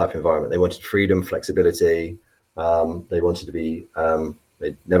want that type of environment. They wanted freedom, flexibility. They wanted to be,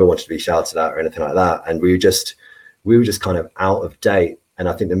 they never wanted to be shouted at or anything like that. And we were just kind of out of date. And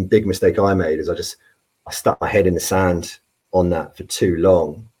I think the big mistake I made is I stuck my head in the sand on that for too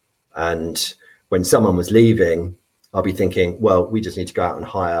long. And when someone was leaving, I'll be thinking, well, we just need to go out and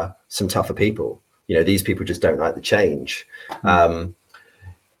hire some tougher people. You know, these people just don't like the change.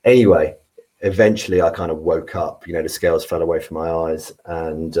 Anyway, eventually I kind of woke up, you know, the scales fell away from my eyes,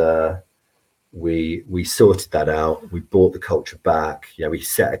 and we sorted that out. We brought the culture back. You know, we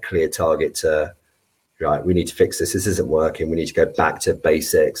set a clear target to, right, we need to fix this. This isn't working. We need to go back to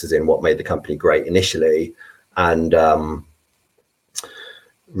basics, as in what made the company great initially, and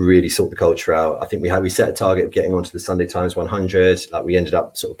really sort the culture out. I think we set a target of getting onto the Sunday Times 100. Like, we ended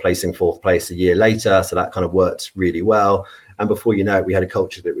up sort of placing 4th place a year later. So that kind of worked really well. And before you know it, we had a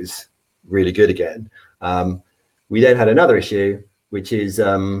culture that was really good again. We then had another issue, which is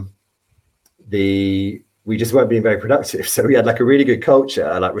we just weren't being very productive. So we had like a really good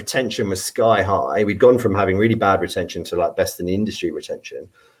culture, like retention was sky high. We'd gone from having really bad retention to like best in the industry retention,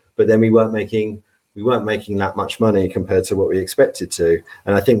 but then we weren't making that much money compared to what we expected to.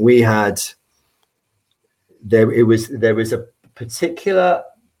 And I think there was a particular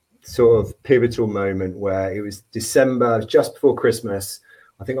sort of pivotal moment where it was December, just before Christmas,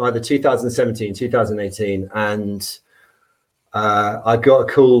 I think either 2017, 2018. And I got a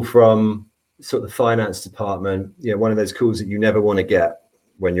call from sort of the finance department, you know, one of those calls that you never want to get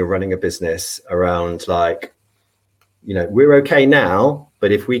when you're running a business, around like, you know, we're okay now,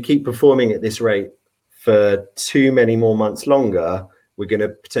 but if we keep performing at this rate for too many more months longer, we're going to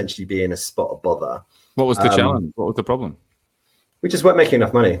potentially be in a spot of bother. What was the challenge? What was the problem? We just weren't making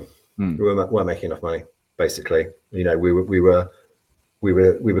enough money. We weren't making enough money, basically. You know, we were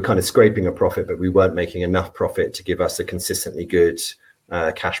kind of scraping a profit, but we weren't making enough profit to give us a consistently good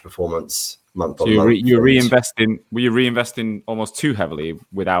cash performance month on month. Were you reinvesting almost too heavily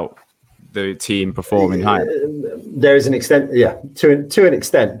without the team performing higher? There is an extent, yeah, to an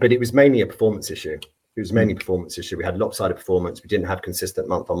extent, but it was mainly a performance issue. It was mainly performance issue. We had lopsided performance. We didn't have consistent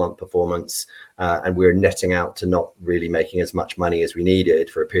month-on-month performance, and we were netting out to not really making as much money as we needed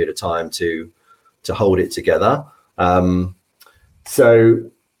for a period of time to hold it together. So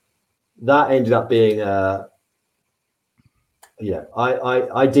that ended up being I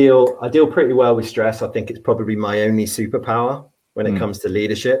deal pretty well with stress. I think it's probably my only superpower when it comes to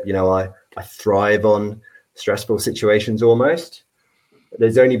leadership. You know, I thrive on stressful situations almost.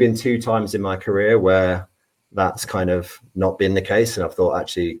 There's only been 2 times in my career where that's kind of not been the case, and I've thought,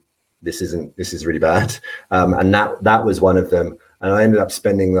 actually, this is really bad. And that was one of them. And I ended up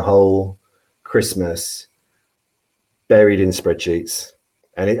spending the whole Christmas buried in spreadsheets.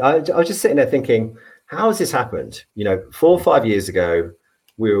 And I was just sitting there thinking, how has this happened? You know, 4 or 5 years ago,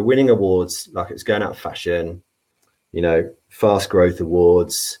 we were winning awards like it was going out of fashion, you know, fast growth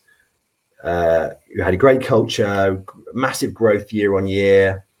awards. You had a great culture, massive growth year on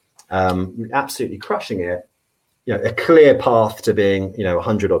year, absolutely crushing it. You know, a clear path to being, you know,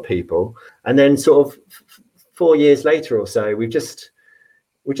 100 odd people. And then sort of 4 years later or so, we're just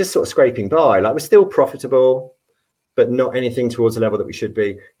sort of scraping by. Like, we're still profitable, but not anything towards the level that we should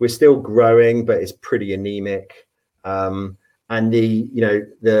be. We're still growing, but it's pretty anemic. And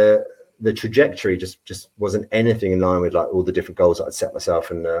the trajectory just wasn't anything in line with like all the different goals that I'd set myself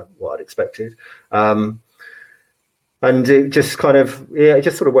and what I'd expected. And it just kind of, it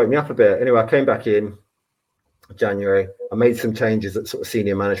just sort of woke me up a bit. Anyway, I came back in January. I made some changes at sort of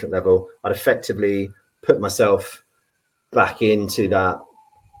senior management level. I'd effectively put myself back into that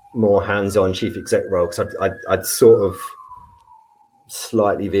more hands-on chief exec role, because I'd sort of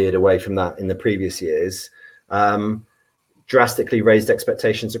slightly veered away from that in the previous years. Drastically raised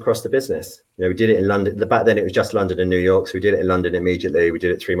expectations across the business. You know, we did it in London. Back then it was just London and New York. So we did it in London immediately. We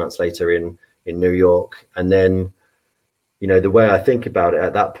did it 3 months later in New York. And then, you know, the way I think about it,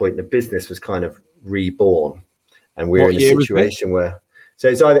 at that point, the business was kind of reborn. And we're in a situation where, so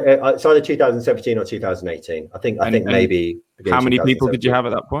it's either 2017 or 2018. I think maybe. How many people did you have at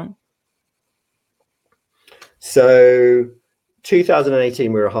that point? So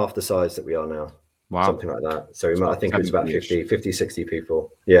 2018, we were half the size that we are now. Wow. Something like that. So I think it was about 50, 60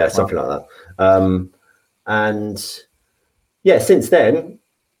 people. Yeah, something like that. And yeah, since then,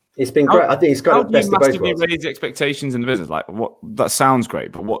 It's been great. I think it's kind How of do you best of both massively worlds. raise expectations in the business? Like, what that sounds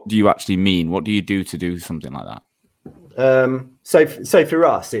great, but what do you actually mean? What do you do to do something like that? So for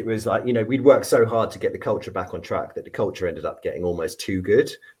us, it was like, we'd worked so hard to get the culture back on track that the culture ended up getting almost too good,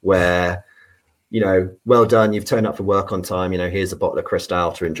 where, well done, you've turned up for work on time, here's a bottle of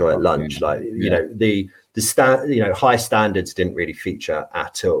Cristal to enjoy at lunch. The high standards didn't really feature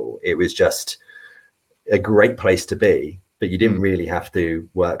at all. It was just a great place to be, but you didn't really have to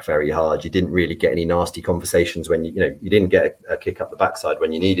work very hard. You didn't really get any nasty conversations when you didn't get a kick up the backside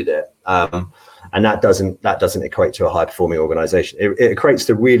when you needed it. And that doesn't equate to a high performing organization. It equates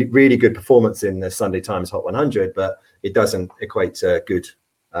to really, really good performance in the Sunday Times Hot 100, but it doesn't equate to good,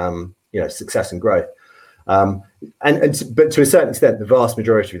 success and growth. But to a certain extent, the vast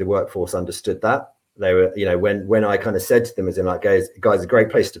majority of the workforce understood that. They were, when I kind of said to them, as in like, guys, a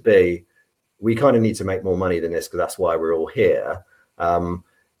great place to be. We kind of need to make more money than this because that's why we're all here.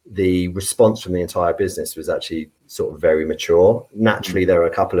 The response from the entire business was actually sort of very mature. Naturally, there were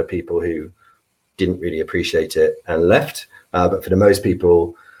a couple of people who didn't really appreciate it and left. But for the most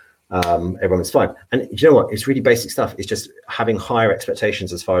people, everyone was fine. And you know what? It's really basic stuff. It's just having higher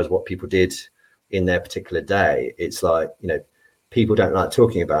expectations as far as what people did in their particular day. It's like, people don't like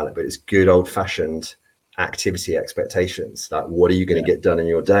talking about it, but it's good old fashioned activity expectations. Like, what are you going to get done in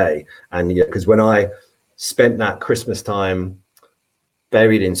your day? And because when I spent that Christmas time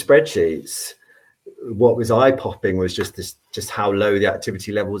buried in spreadsheets, what was eye-popping was just how low the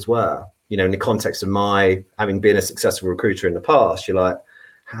activity levels were. In the context of my having been a successful recruiter in the past, you're like,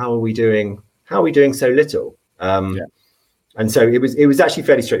 how are we doing so little? And so it was actually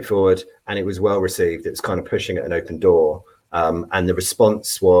fairly straightforward, and it was well received. It was kind of pushing at an open door, and the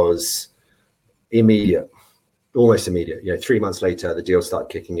response was immediate, almost immediate. 3 months later, the deal started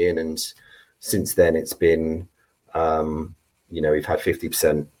kicking in, and since then it's been, we've had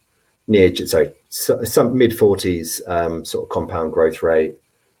 50% some mid 40s sort of compound growth rate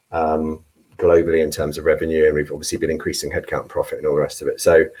globally in terms of revenue, and we've obviously been increasing headcount, profit, and all the rest of it.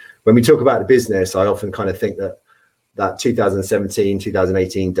 So when we talk about the business, I often kind of think that 2017,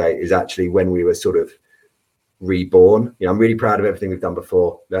 2018 date is actually when we were sort of reborn. I'm really proud of everything we've done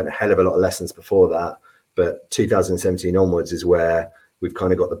before. Learned a hell of a lot of lessons before that, but 2017 onwards is where we've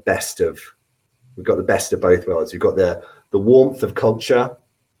kind of got the best of both worlds. We've got the warmth of culture,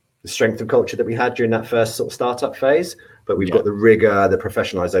 the strength of culture that we had during that first sort of startup phase, but we've got the rigor, the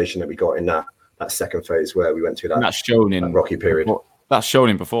professionalization that we got in that second phase where we went through that, that's shown in that rocky period. That's shown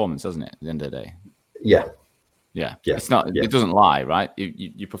in performance, doesn't it? At the end of the day. Yeah. It's not. Yeah. It doesn't lie, right?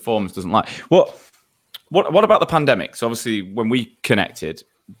 Your performance doesn't lie. What about the pandemic? So obviously, when we connected,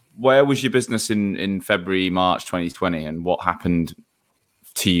 where was your business in February, March 2020, and what happened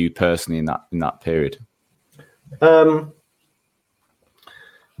to you personally in that period?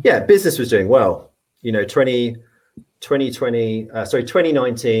 Business was doing well.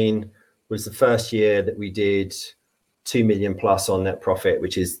 2019 was the first year that we did 2 million plus on net profit,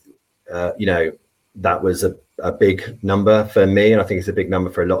 which is, that was a big number for me. And I think it's a big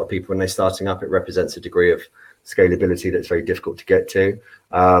number for a lot of people when they're starting up. It represents a degree of scalability that's very difficult to get to.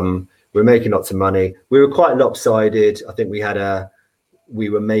 We're making lots of money. We were quite lopsided. I think we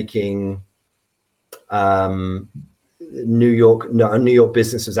were making, New York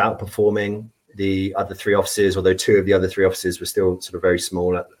business was outperforming the other three offices, although two of the other three offices were still sort of very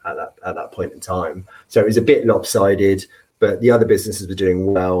small at that point in time. So it was a bit lopsided, but the other businesses were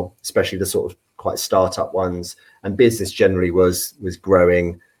doing well, especially the sort of quite startup ones, and business generally was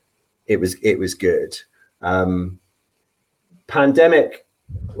growing. It was good. Pandemic,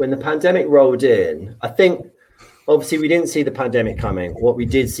 when the pandemic rolled in, I think obviously we didn't see the pandemic coming. What we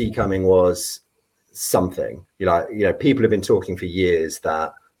did see coming was something. People have been talking for years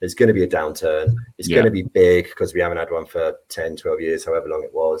that there's going to be a downturn. It's going to be big because we haven't had one for 10, 12 years, however long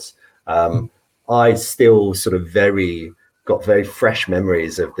it was. I still sort of got very fresh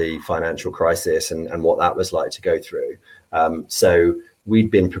memories of the financial crisis and what that was like to go through. So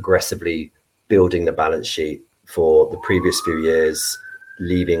we'd been progressively building the balance sheet for the previous few years,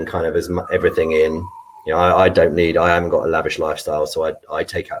 leaving kind of everything in. I haven't got a lavish lifestyle, so I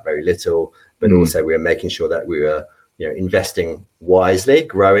take out very little, but also we were making sure that we were, investing wisely,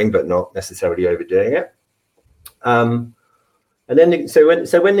 growing, but not necessarily overdoing it. And then, so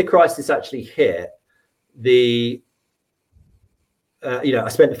when the crisis actually hit, I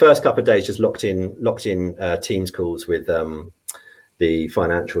spent the first couple of days just locked in Teams calls with the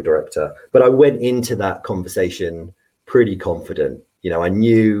financial director, but I went into that conversation pretty confident. I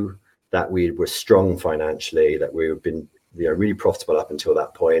knew that we were strong financially, that we had been really profitable up until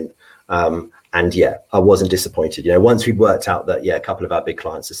that point. And yeah, I wasn't disappointed. Once we'd worked out that a couple of our big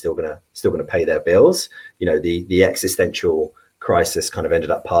clients are still gonna pay their bills, the existential crisis kind of ended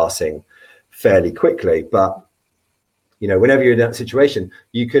up passing fairly quickly. But whenever you're in that situation,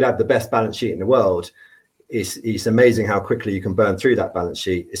 you could have the best balance sheet in the world. It's amazing how quickly you can burn through that balance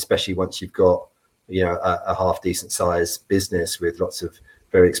sheet, especially once you've got a half decent size business with lots of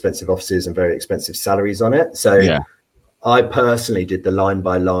very expensive offices and very expensive salaries on it. So yeah. I personally did the line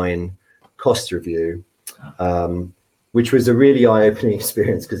by line cost review, which was a really eye-opening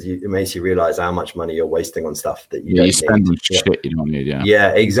experience, because it makes you realize how much money you're wasting on stuff that you don't need. Spend on shit you don't need.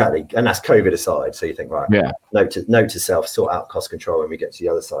 Yeah, exactly. And that's COVID aside. So you think, right, note to self, sort out cost control when we get to the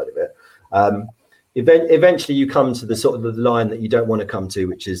other side of it. Eventually you come to the sort of the line that you don't want to come to,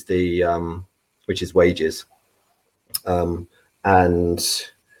 which is wages. And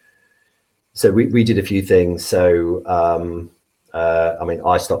so we did a few things. So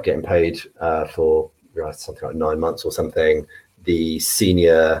I stopped getting paid for something like 9 months or something. The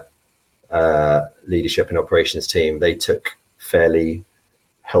senior leadership and operations team, they took fairly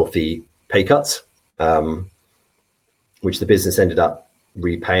healthy pay cuts, which the business ended up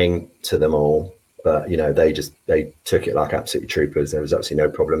repaying to them all. But they took it like absolutely troopers. There was absolutely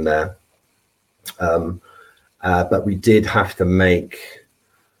no problem there. But we did have to make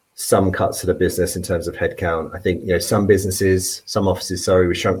some cuts to the business in terms of headcount. I think some offices,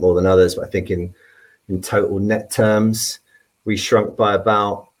 we shrunk more than others. But I think in total net terms, we shrunk by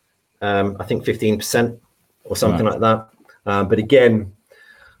about 15% or something like that. But again,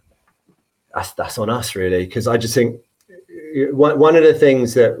 that's on us really, because I just think one of the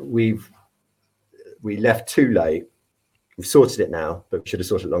things that we left too late, we've sorted it now, but we should have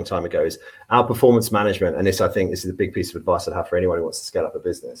sorted it a long time ago, is our performance management. And I think this is a big piece of advice I'd have for anyone who wants to scale up a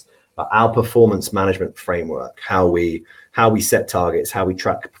business. But our performance management framework, how we set targets, how we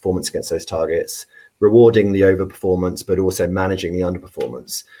track performance against those targets, rewarding the overperformance, but also managing the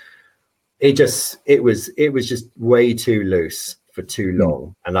underperformance. It was just way too loose for too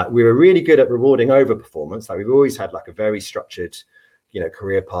long. And we were really good at rewarding overperformance. We've always had a very structured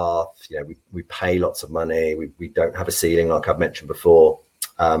career path. We pay lots of money. We don't have a ceiling, like I've mentioned before.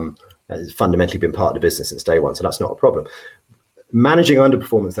 It's fundamentally been part of the business since day one, so that's not a problem. Managing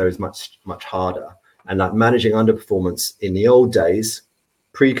underperformance though is much, much harder. And managing underperformance in the old days,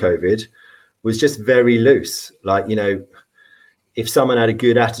 pre-COVID, was just very loose. If someone had a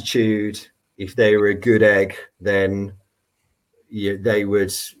good attitude, if they were a good egg, then we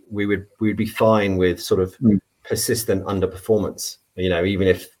would be fine with sort of persistent underperformance. Even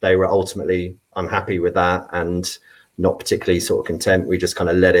if they were ultimately unhappy with that and not particularly sort of content, we just kind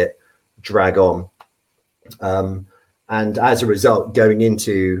of let it drag on. And as a result, going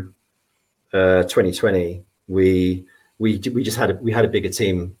into 2020, we had a bigger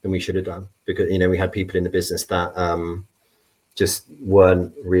team than we should have done, because we had people in the business that just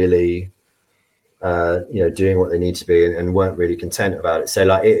weren't really doing what they need to be, and weren't really content about it. So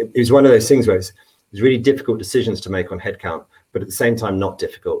it was one of those things where it was really difficult decisions to make on headcount, but at the same time not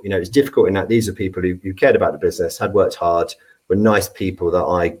difficult. It's difficult in that these are people who cared about the business, had worked hard, were nice people that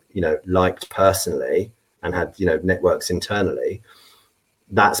I liked personally, and had networks internally.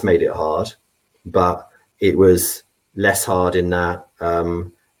 That's made it hard, but it was less hard in that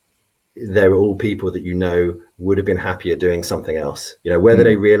they were all people that would have been happier doing something else. Whether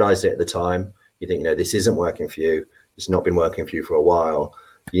they realized it at the time, you think this isn't working for you, it's not been working for you for a while,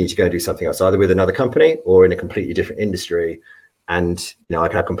 you need to go and do something else, either with another company or in a completely different industry. And I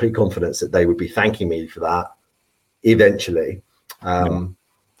can have complete confidence that they would be thanking me for that eventually. And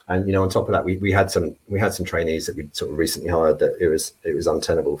on top of that, we had some trainees that we'd sort of recently hired that it was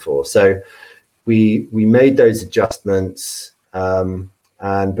untenable for. So we made those adjustments,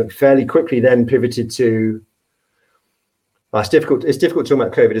 but fairly quickly then pivoted to. It's difficult talking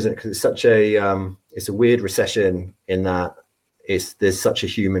about COVID, isn't it? Because it's such it's a weird recession in that there's such a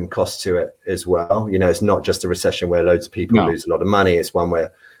human cost to it as well. It's not just a recession where loads of people lose a lot of money. It's one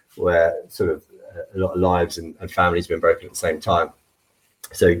where sort of a lot of lives and families have been broken at the same time.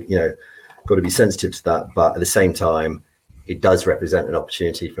 So, got to be sensitive to that. But at the same time, it does represent an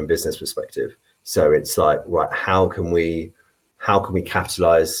opportunity from business perspective. So it's right, how can we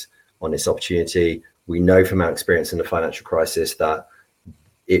capitalize on this opportunity? We know from our experience in the financial crisis that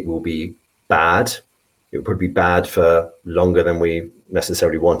it will be bad. It will probably be bad for longer than we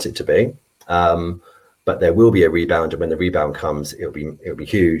necessarily want it to be. But there will be a rebound, and when the rebound comes, it'll be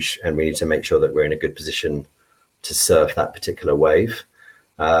huge, and we need to make sure that we're in a good position to surf that particular wave.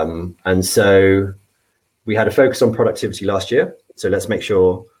 And so we had a focus on productivity last year. So let's make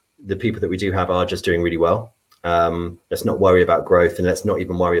sure the people that we do have are just doing really well. Let's not worry about growth, and let's not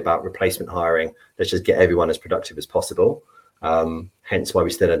even worry about replacement hiring. Let's just get everyone as productive as possible. Hence why we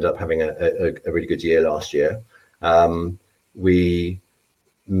still ended up having a really good year last year. We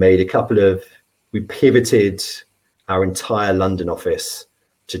pivoted our entire London office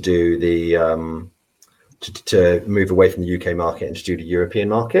to do to move away from the UK market and to do the European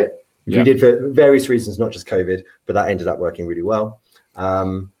market. Yeah. We did for various reasons, not just COVID, but that ended up working really well.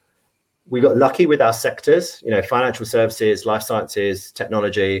 We got lucky with our sectors, financial services, life sciences,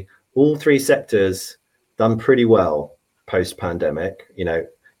 technology, all three sectors done pretty well post-pandemic.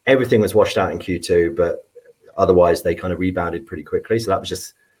 Everything was washed out in Q2, but otherwise they kind of rebounded pretty quickly. So that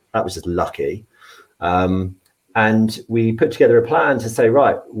was just lucky. And we put together a plan to say,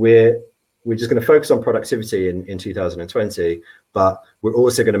 right, we're just going to focus on productivity in 2020, but we're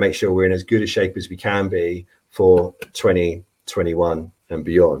also going to make sure we're in as good a shape as we can be for 2021 and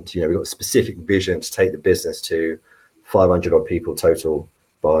beyond. We've got a specific vision to take the business to 500 odd people total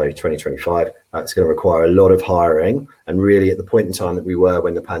by 2025. That's going to require a lot of hiring. And really at the point in time that we were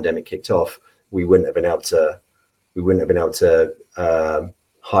when the pandemic kicked off, we wouldn't have been able to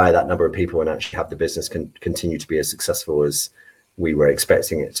hire that number of people and actually have the business continue to be as successful as we were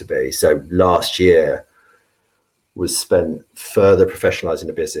expecting it to be. So last year was spent further professionalizing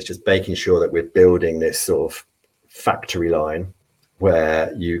the business, just making sure that we're building this sort of factory line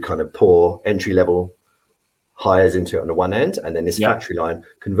where you kind of pour entry-level hires into it on the one end, and then this factory line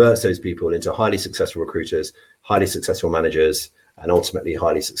converts those people into highly successful recruiters, highly successful managers, and ultimately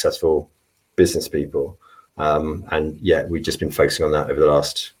highly successful business people. We've just been focusing on that over the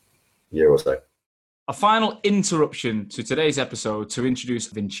last year or so. A final interruption to today's episode to introduce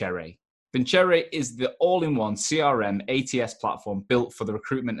Vincere. Vincere is the all-in-one CRM ATS platform built for the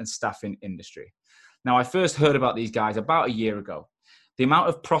recruitment and staffing industry. Now, I first heard about these guys about a year ago. The amount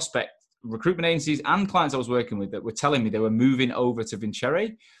of prospect recruitment agencies and clients I was working with that were telling me they were moving over to Vincere,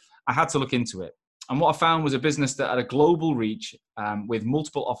 I had to look into it. And what I found was a business that had a global reach with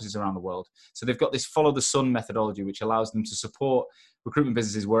multiple offices around the world. So they've got this follow the sun methodology, which allows them to support recruitment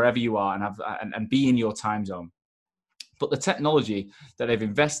businesses wherever you are and be in your time zone. But the technology that they've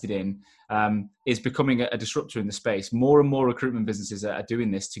invested in is becoming a disruptor in the space. More and more recruitment businesses are doing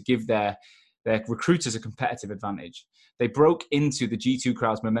this to give their recruiters a competitive advantage. They broke into the G2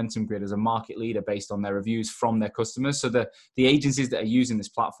 Crowd's momentum grid as a market leader based on their reviews from their customers. So the agencies that are using this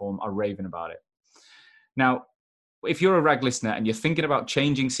platform are raving about it. Now, if you're a RAG listener and you're thinking about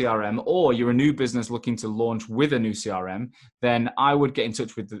changing CRM, or you're a new business looking to launch with a new CRM, then I would get in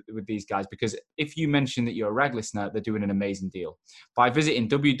touch with these guys, because if you mention that you're a RAG listener, they're doing an amazing deal. By visiting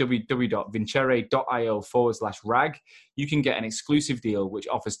www.vincere.io/RAG, you can get an exclusive deal which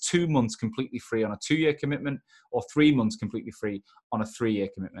offers 2 months completely free on a 2-year commitment, or 3 months completely free on a 3-year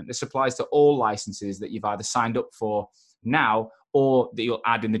commitment. This applies to all licenses that you've either signed up for now or that you'll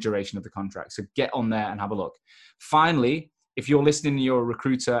add in the duration of the contract. So get on there and have a look. Finally, if you're listening and you're a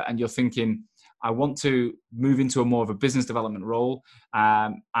recruiter and you're thinking, I want to move into a more of a business development role,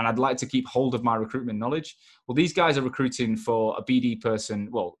 and I'd like to keep hold of my recruitment knowledge. Well, these guys are recruiting for a BD person,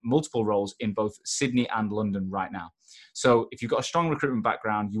 multiple roles in both Sydney and London right now. So if you've got a strong recruitment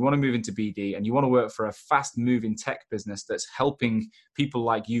background, you want to move into BD and you want to work for a fast moving tech business that's helping people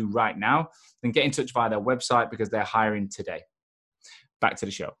like you right now, then get in touch via their website, because they're hiring today. Back to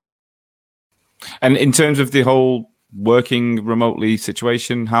the show. And in terms of the whole working remotely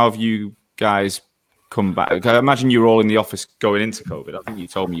situation, how have you guys come back? I imagine you were all in the office going into COVID. I think you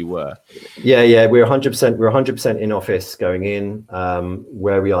told me you were. Yeah, we're 100%. We're 100% in office going in.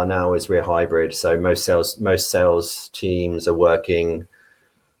 Where we are now is we're hybrid. So most sales teams are working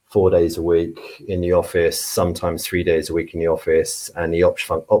 4 days a week in the office, sometimes 3 days a week in the office, and the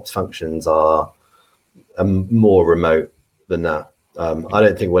ops functions are more remote than that. I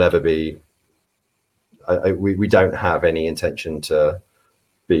don't think we'll ever be. We don't have any intention to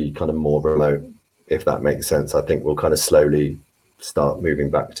be kind of more remote, if that makes sense. I think we'll kind of slowly start moving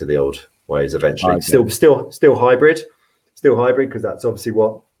back to the old ways eventually. Okay. Still hybrid, because that's obviously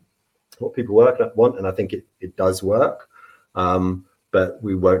what people want, and I think it does work. But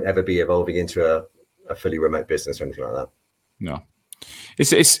we won't ever be evolving into a fully remote business or anything like that. No,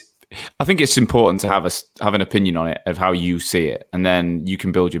 I think it's important to have an opinion on it, of how you see it, and then you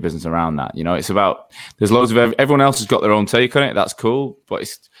can build your business around that. It's about, there's loads of everyone else has got their own take on it. That's cool, but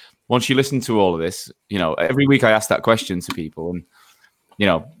once you listen to all of this, every week I ask that question to people, and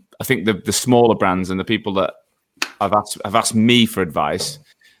I think the smaller brands and the people that have asked me for advice,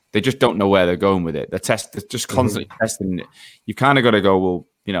 they just don't know where they're going with it. They're just constantly testing it. You kind of got to go, well,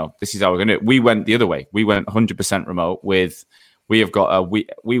 this is how we're going to do it. We went the other way. We went 100% remote with we have got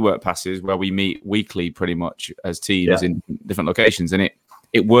we work passes where we meet weekly pretty much as teams in different locations, and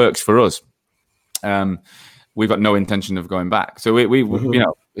it works for us. We've got no intention of going back. So we you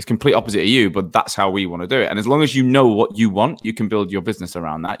know, it's complete opposite of you, but that's how we want to do it. And as long as you know what you want, you can build your business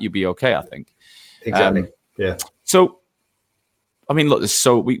around that. You'll be okay, I think. Exactly. So, I mean, look,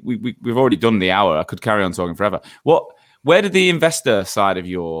 so we've already done the hour. I could carry on talking forever. Where did the investor side of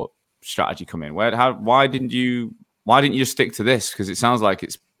your strategy come in? Why didn't you just stick to this? Because it sounds like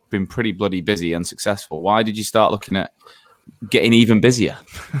it's been pretty bloody busy and successful. Why did you start looking at getting even busier?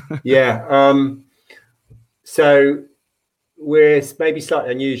 So we're maybe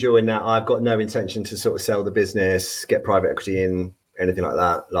slightly unusual in that I've got no intention to sort of sell the business, get private equity in, anything like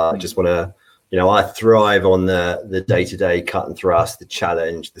that. Like, I just want to, you know, I thrive on the day-to-day cut and thrust, the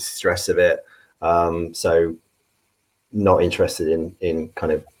challenge, the stress of it. So not interested in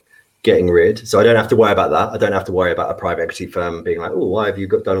kind of getting rid. So I don't have to worry about that. I don't have to worry about a private equity firm being like, oh, why have you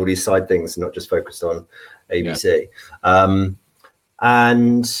done all these side things and not just focused on ABC?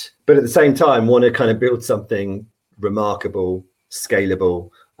 But at the same time, want to kind of build something remarkable, scalable,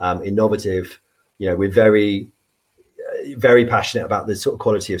 innovative. You know, we're very, very passionate about the sort of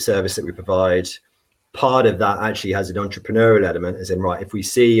quality of service that we provide. Part of that actually has an entrepreneurial element, as in, right, if we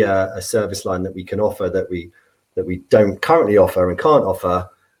see a service line that we can offer that we don't currently offer and can't offer,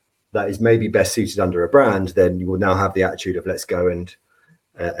 that is maybe best suited under a brand, then you will now have the attitude of let's go and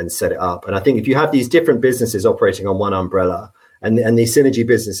set it up. And I think if you have these different businesses operating on one umbrella, and these synergy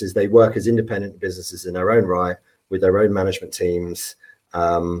businesses, they work as independent businesses in their own right with their own management teams,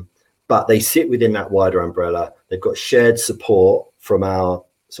 but they sit within that wider umbrella. They've got shared support from our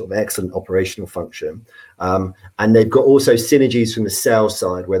sort of excellent operational function, and they've got also synergies from the sales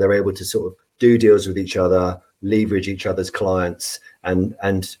side where they're able to sort of do deals with each other, leverage each other's clients, and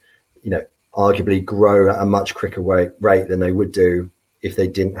you know, arguably grow at a much quicker rate than they would do if they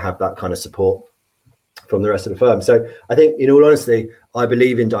didn't have that kind of support from the rest of the firm. So I think, in all honesty, I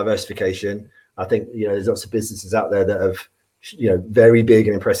believe in diversification. I think, you know, there's lots of businesses out there that have, you know, very big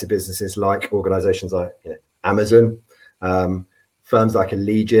and impressive businesses, like organizations like, you know, Amazon, firms like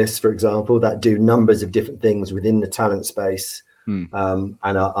Allegis, for example, that do numbers of different things within the talent space, and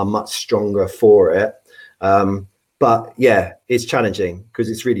are much stronger for it. But yeah, it's challenging because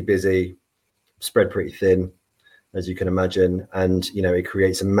it's really busy, spread pretty thin, as you can imagine. And, you know, it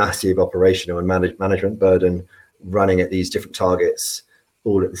creates a massive operational and management burden running at these different targets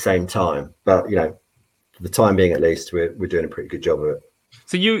all at the same time. But, you know, for the time being, at least, we're doing a pretty good job of it.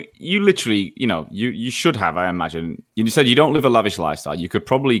 So you literally, you know, you should have, I imagine, you said you don't live a lavish lifestyle. You could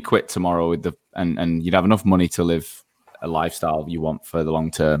probably quit tomorrow with and you'd have enough money to live a lifestyle you want for the long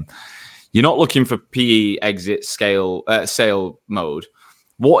term. You're not looking for PE exit sale mode.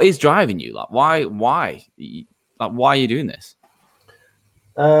 What is driving you? Like, why? Like, why are you doing this?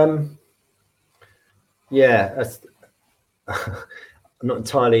 Yeah, I'm not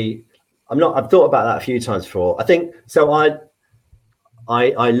entirely. I've thought about that a few times before. I think so.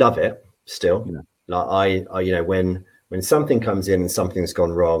 I love it still. Yeah. Like I, you know, when something comes in and something's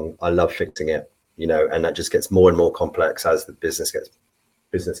gone wrong, I love fixing it. You know, and that just gets more and more complex as the business gets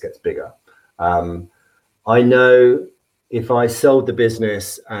bigger. I know if I sold the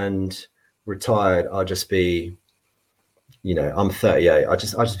business and retired, I'll just be, you know, I'm 38. I'll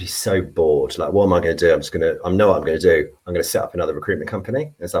just be so bored. Like, what am I going to do? I know what I'm going to do. I'm going to set up another recruitment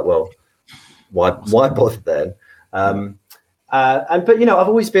company. It's like, well, why bother then? But you know, I've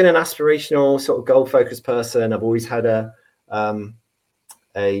always been an aspirational sort of goal focused person. I've always had a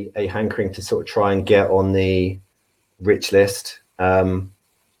hankering to sort of try and get on the rich list,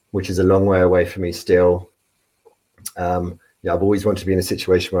 which is a long way away for me still. Yeah, I've always wanted to be in a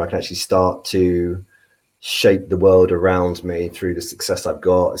situation where I can actually start to shape the world around me through the success I've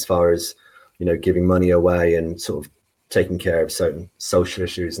got, as far as, you know, giving money away and sort of taking care of certain social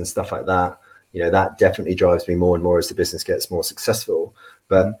issues and stuff like that. You know, that definitely drives me more and more as the business gets more successful.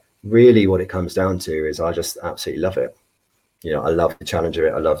 But really what it comes down to is I just absolutely love it. You know, I love the challenge of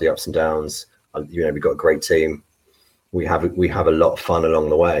it. I love the ups and downs. You know, we've got a great team. We have a lot of fun along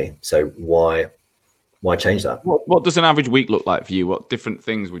the way. So why change that? What does an average week look like for you? What different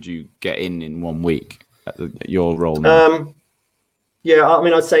things would you get in 1 week at your role now? Yeah, I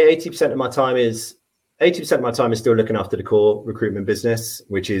mean, I'd say 80% of my time is still looking after the core recruitment business,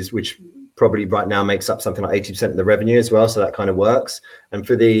 which probably right now makes up something like 80% of the revenue as well. So that kind of works. And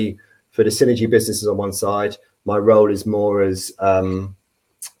for the synergy businesses on one side, my role is more as kind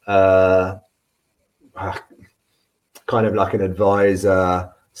of like an advisor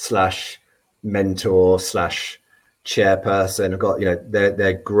 / mentor / chairperson. I've got, you know,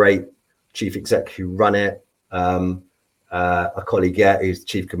 they're great chief exec who run it. A colleague, who's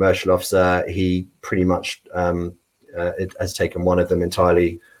Chief Commercial Officer, he pretty much has taken one of them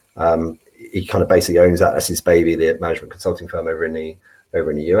entirely. He kind of basically owns that as his baby, the management consulting firm over in the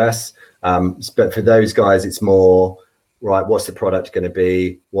US. But for those guys, it's more, right, what's the product going to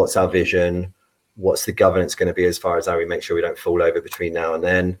be? What's our vision? What's the governance going to be as far as how we make sure we don't fall over between now and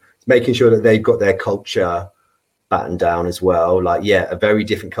then? Making sure that they've got their culture battened down as well. Like, a very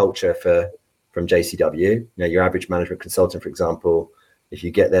different culture from JCW. Your average management consultant, for example, if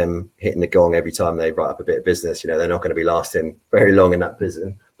you get them hitting the gong every time they write up a bit of business, they're not going to be lasting very long in that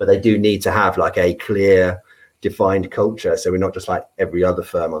business. But they do need to have like a clear, defined culture, so we're not just like every other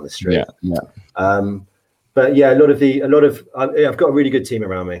firm on the street. But I've got a really good team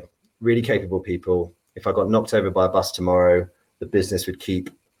around me, really capable people. If I got knocked over by a bus tomorrow, the business would keep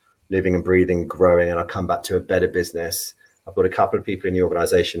living and breathing, growing, and I'll come back to a better business. I've got a couple of people in the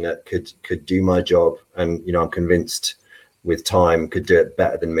organization that could do my job, and I'm convinced with time could do it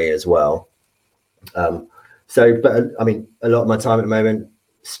better than me as well. But I mean, a lot of my time at the moment,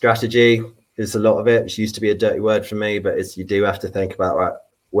 strategy is a lot of it. It used to be a dirty word for me, but you do have to think about, right,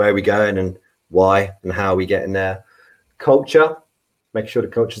 where are we going and why and how are we getting there. Culture, make sure the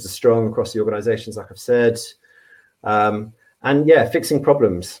cultures are strong across the organizations, like I've said. And fixing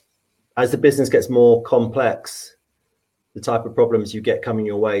problems. As the business gets more complex, the type of problems you get coming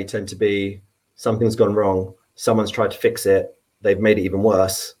your way tend to be something's gone wrong, someone's tried to fix it, they've made it even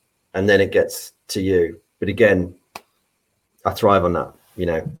worse, and then it gets to you. But again, I thrive on that,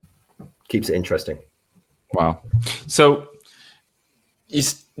 keeps it interesting. Wow. So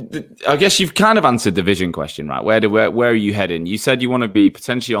I guess you've kind of answered the vision question, right? Where are you heading? You said you want to be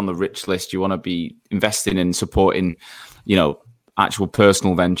potentially on the rich list. You want to be investing in supporting, actual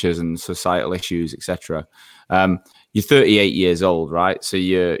personal ventures and societal issues, etc. You're 38 years old, right? So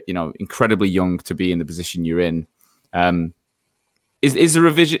you're, incredibly young to be in the position you're in. Is there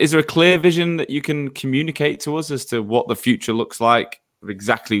a vision? Is there a clear vision that you can communicate to us as to what the future looks like,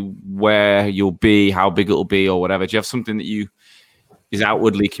 exactly where you'll be, how big it'll be, or whatever? Do you have something that is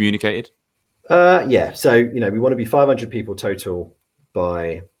outwardly communicated? So, we want to be 500 people total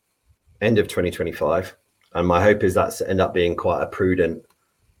by end of 2025. And my hope is that's end up being quite a prudent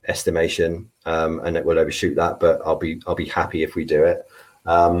estimation, and that we'll overshoot that, but I'll be happy if we do it.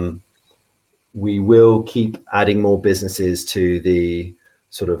 We will keep adding more businesses to the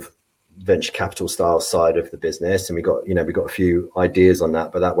sort of venture capital style side of the business, and we've got a few ideas on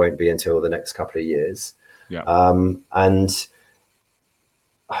that, but that won't be until the next couple of years. We've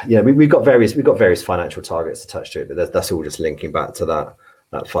got various financial targets attached to it, but that's all just linking back to that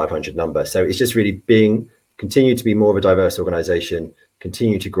 500 number. So it's just really continue to be more of a diverse organization,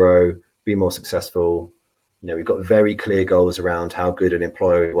 continue to grow, be more successful. We've got very clear goals around how good an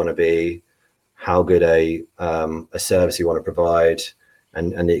employer we want to be, how good a service we want to provide,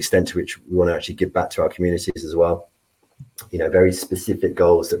 and the extent to which we want to actually give back to our communities as well. Very specific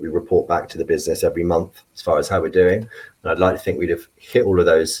goals that we report back to the business every month as far as how we're doing. And I'd like to think we'd have hit all of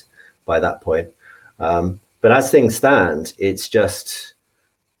those by that point. But as things stand, it's just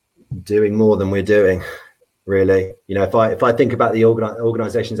doing more than we're doing, really. If I think about the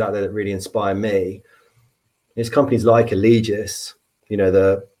organizations out there that really inspire me, it's companies like Allegis,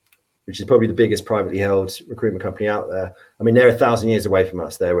 which is probably the biggest privately held recruitment company out there. I mean, they're 1,000 years away from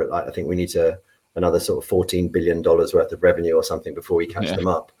us. They're at, I think we need another sort of $14 billion worth of revenue or something before we catch them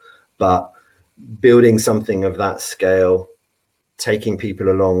up. But building something of that scale, taking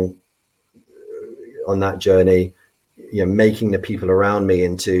people along on that journey, making the people around me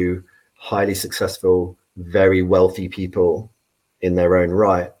into highly successful, very wealthy people in their own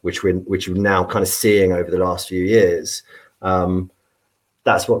right, which we're now kind of seeing over the last few years.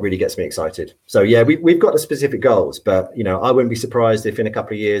 That's what really gets me excited. So we've got the specific goals, but I wouldn't be surprised if in a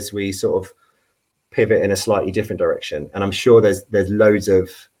couple of years we sort of pivot in a slightly different direction. And I'm sure there's loads of,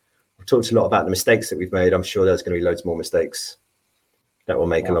 we've talked a lot about the mistakes that we've made. I'm sure there's going to be loads more mistakes that we'll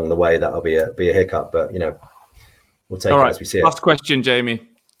make along the way. That'll be a hiccup, but we'll take it as we see it. Last question, Jamie.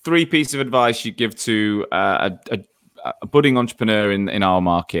 3 pieces of advice you give to a budding entrepreneur in our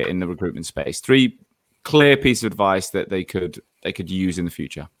market, in the recruitment space. 3 clear pieces of advice that they could use in the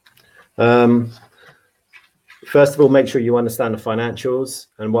future. First of all, make sure you understand the financials.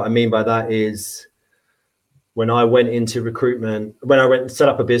 And what I mean by that is, when I went into recruitment, when I went and set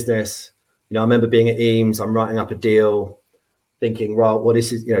up a business, I remember being at Eames, I'm writing up a deal, thinking, well,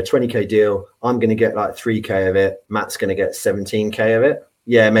 this is, 20K deal. I'm going to get like 3K of it. Matt's going to get 17K of it.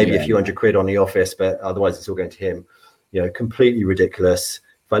 Maybe a few hundred quid on the office, but otherwise it's all going to him. Completely ridiculous.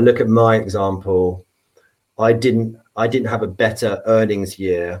 If I look at my example, I didn't have a better earnings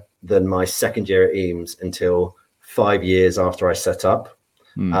year than my second year at Eames until 5 years after I set up.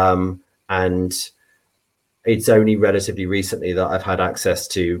 And it's only relatively recently that I've had access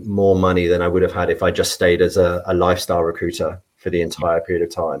to more money than I would have had if I just stayed as a lifestyle recruiter for the entire period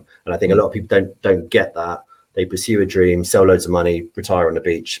of time. And I think a lot of people don't get that. They pursue a dream, sell loads of money, retire on the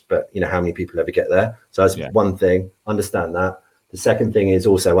beach. But how many people ever get there? So that's one thing, understand that. The second thing is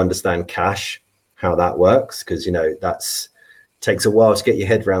also understand cash, how that works, because, that's takes a while to get your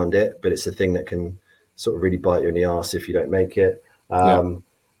head around it, but it's a thing that can sort of really bite you in the arse if you don't make it.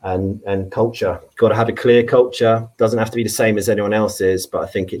 And culture, got to have a clear culture. Doesn't have to be the same as anyone else's, but I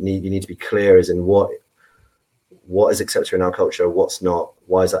think you need to be clear as in what is accepted in our culture, what's not,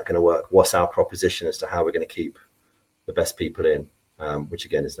 why is that going to work, what's our proposition as to how we're going to keep the best people in, which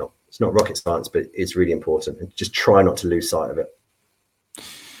again it's not rocket science, but it's really important, and just try not to lose sight of it.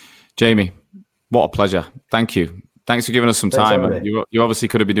 Jamie, what a pleasure. Thank you. Thanks for giving us some time. You obviously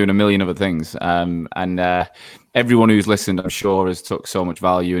could have been doing a million other things. And everyone who's listened, I'm sure, has took so much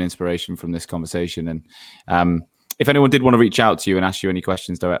value and inspiration from this conversation. And if anyone did want to reach out to you and ask you any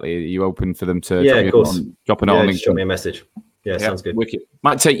questions directly, are you open for them to drop a note on LinkedIn? Drop me a message. Yeah, sounds good. Wicked.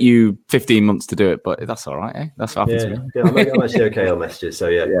 Might take you 15 months to do it, but that's all right. That's what happens to me. I'm actually okay on messages. So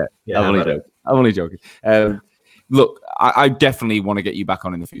I'm only joking. Look, I definitely want to get you back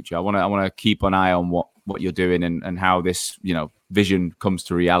on in the future. I want to keep an eye on what you're doing and how this, vision comes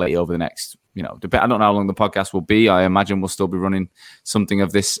to reality over the next, I don't know how long the podcast will be. I imagine we'll still be running something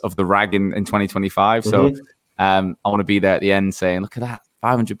of the RAG in 2025. So I want to be there at the end saying, look at that,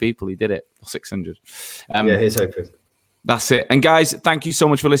 500 people, he did it, or 600. Here's hoping. That's it. And guys, thank you so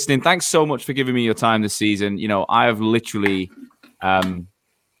much for listening. Thanks so much for giving me your time this season. I have literally...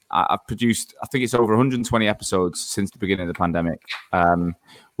 I've produced, I think it's over 120 episodes since the beginning of the pandemic.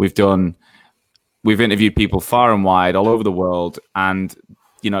 We've interviewed people far and wide all over the world. And,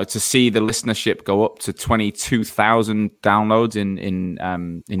 to see the listenership go up to 22,000 downloads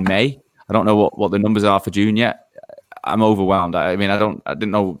in May. I don't know what the numbers are for June yet. I'm overwhelmed. I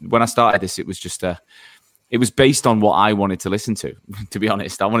didn't know when I started this, it was just it was based on what I wanted to listen to be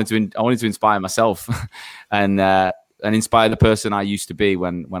honest. I wanted to inspire myself and inspire the person I used to be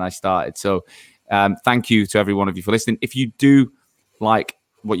when I started. So thank you to every one of you for listening. If you do like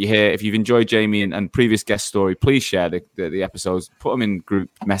what you hear, if you've enjoyed Jamie and previous guest story, please share the episodes, put them in group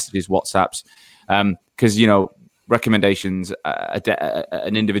messages, WhatsApps, because, recommendations at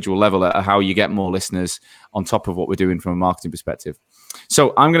an individual level are how you get more listeners on top of what we're doing from a marketing perspective.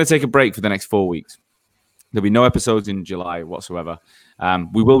 So I'm going to take a break for the next 4 weeks. There'll be no episodes in July whatsoever.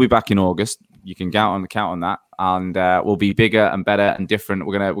 We will be back in August. You can count on that, and we'll be bigger and better and different.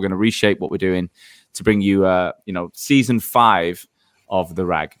 We're gonna reshape what we're doing to bring you, season 5 of the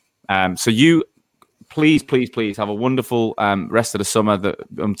RAG. So you please have a wonderful rest of the summer.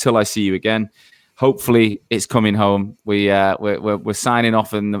 Until I see you again. Hopefully it's coming home. We're signing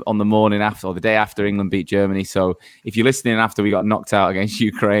off on the morning after, or the day after England beat Germany. So if you're listening after we got knocked out against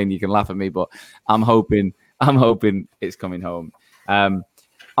Ukraine, you can laugh at me, but I'm hoping it's coming home.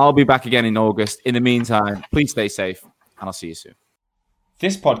 I'll be back again in August. In the meantime, please stay safe, and I'll see you soon.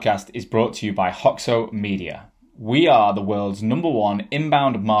 This podcast is brought to you by Hoxo Media. We are the world's #1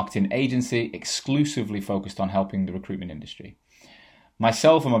 inbound marketing agency exclusively focused on helping the recruitment industry.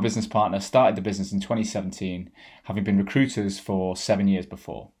 Myself and my business partner started the business in 2017, having been recruiters for 7 years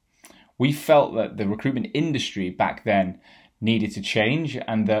before. We felt that the recruitment industry back then needed to change,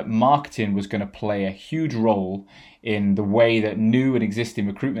 and that marketing was going to play a huge role in the way that new and existing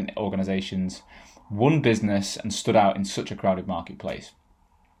recruitment organizations won business and stood out in such a crowded marketplace.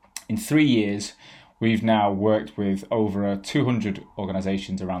 In 3 years, we've now worked with over 200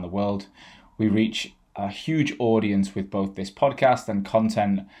 organizations around the world. We reach a huge audience with both this podcast and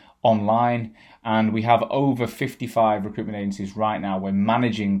content online, and we have over 55 recruitment agencies right now we're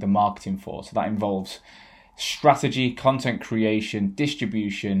managing the marketing for. So that involves strategy, content creation,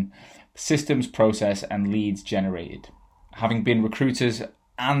 distribution, systems, process, and leads generated. Having been recruiters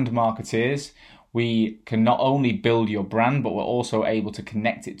and marketeers, we can not only build your brand, but we're also able to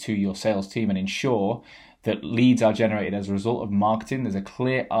connect it to your sales team and ensure that leads are generated as a result of marketing. There's a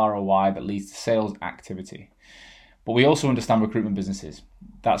clear ROI that leads to sales activity. But we also understand recruitment businesses.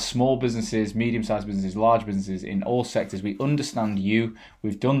 That's small businesses, medium-sized businesses, large businesses in all sectors. We understand you,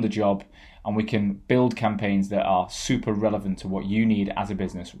 we've done the job, and we can build campaigns that are super relevant to what you need as a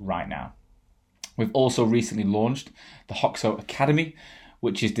business right now. We've also recently launched the Hoxo Academy,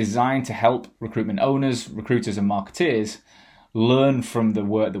 which is designed to help recruitment owners, recruiters, and marketeers learn from the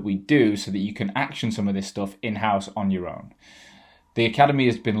work that we do so that you can action some of this stuff in-house on your own. The Academy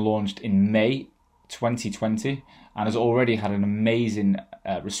has been launched in May 2020, and has already had an amazing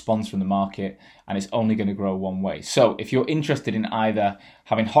response from the market, and it's only going to grow one way. So if you're interested in either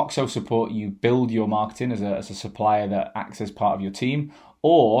having Hoxo support you build your marketing as a supplier that acts as part of your team,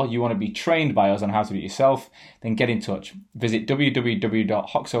 or you want to be trained by us on how to do it yourself, then get in touch. Visit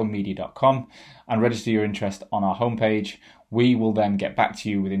www.hoxomedia.com and register your interest on our homepage. We will then get back to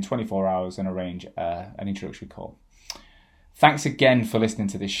you within 24 hours and arrange an introductory call. Thanks again for listening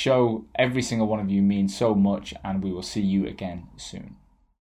to this show. Every single one of you means so much, and we will see you again soon.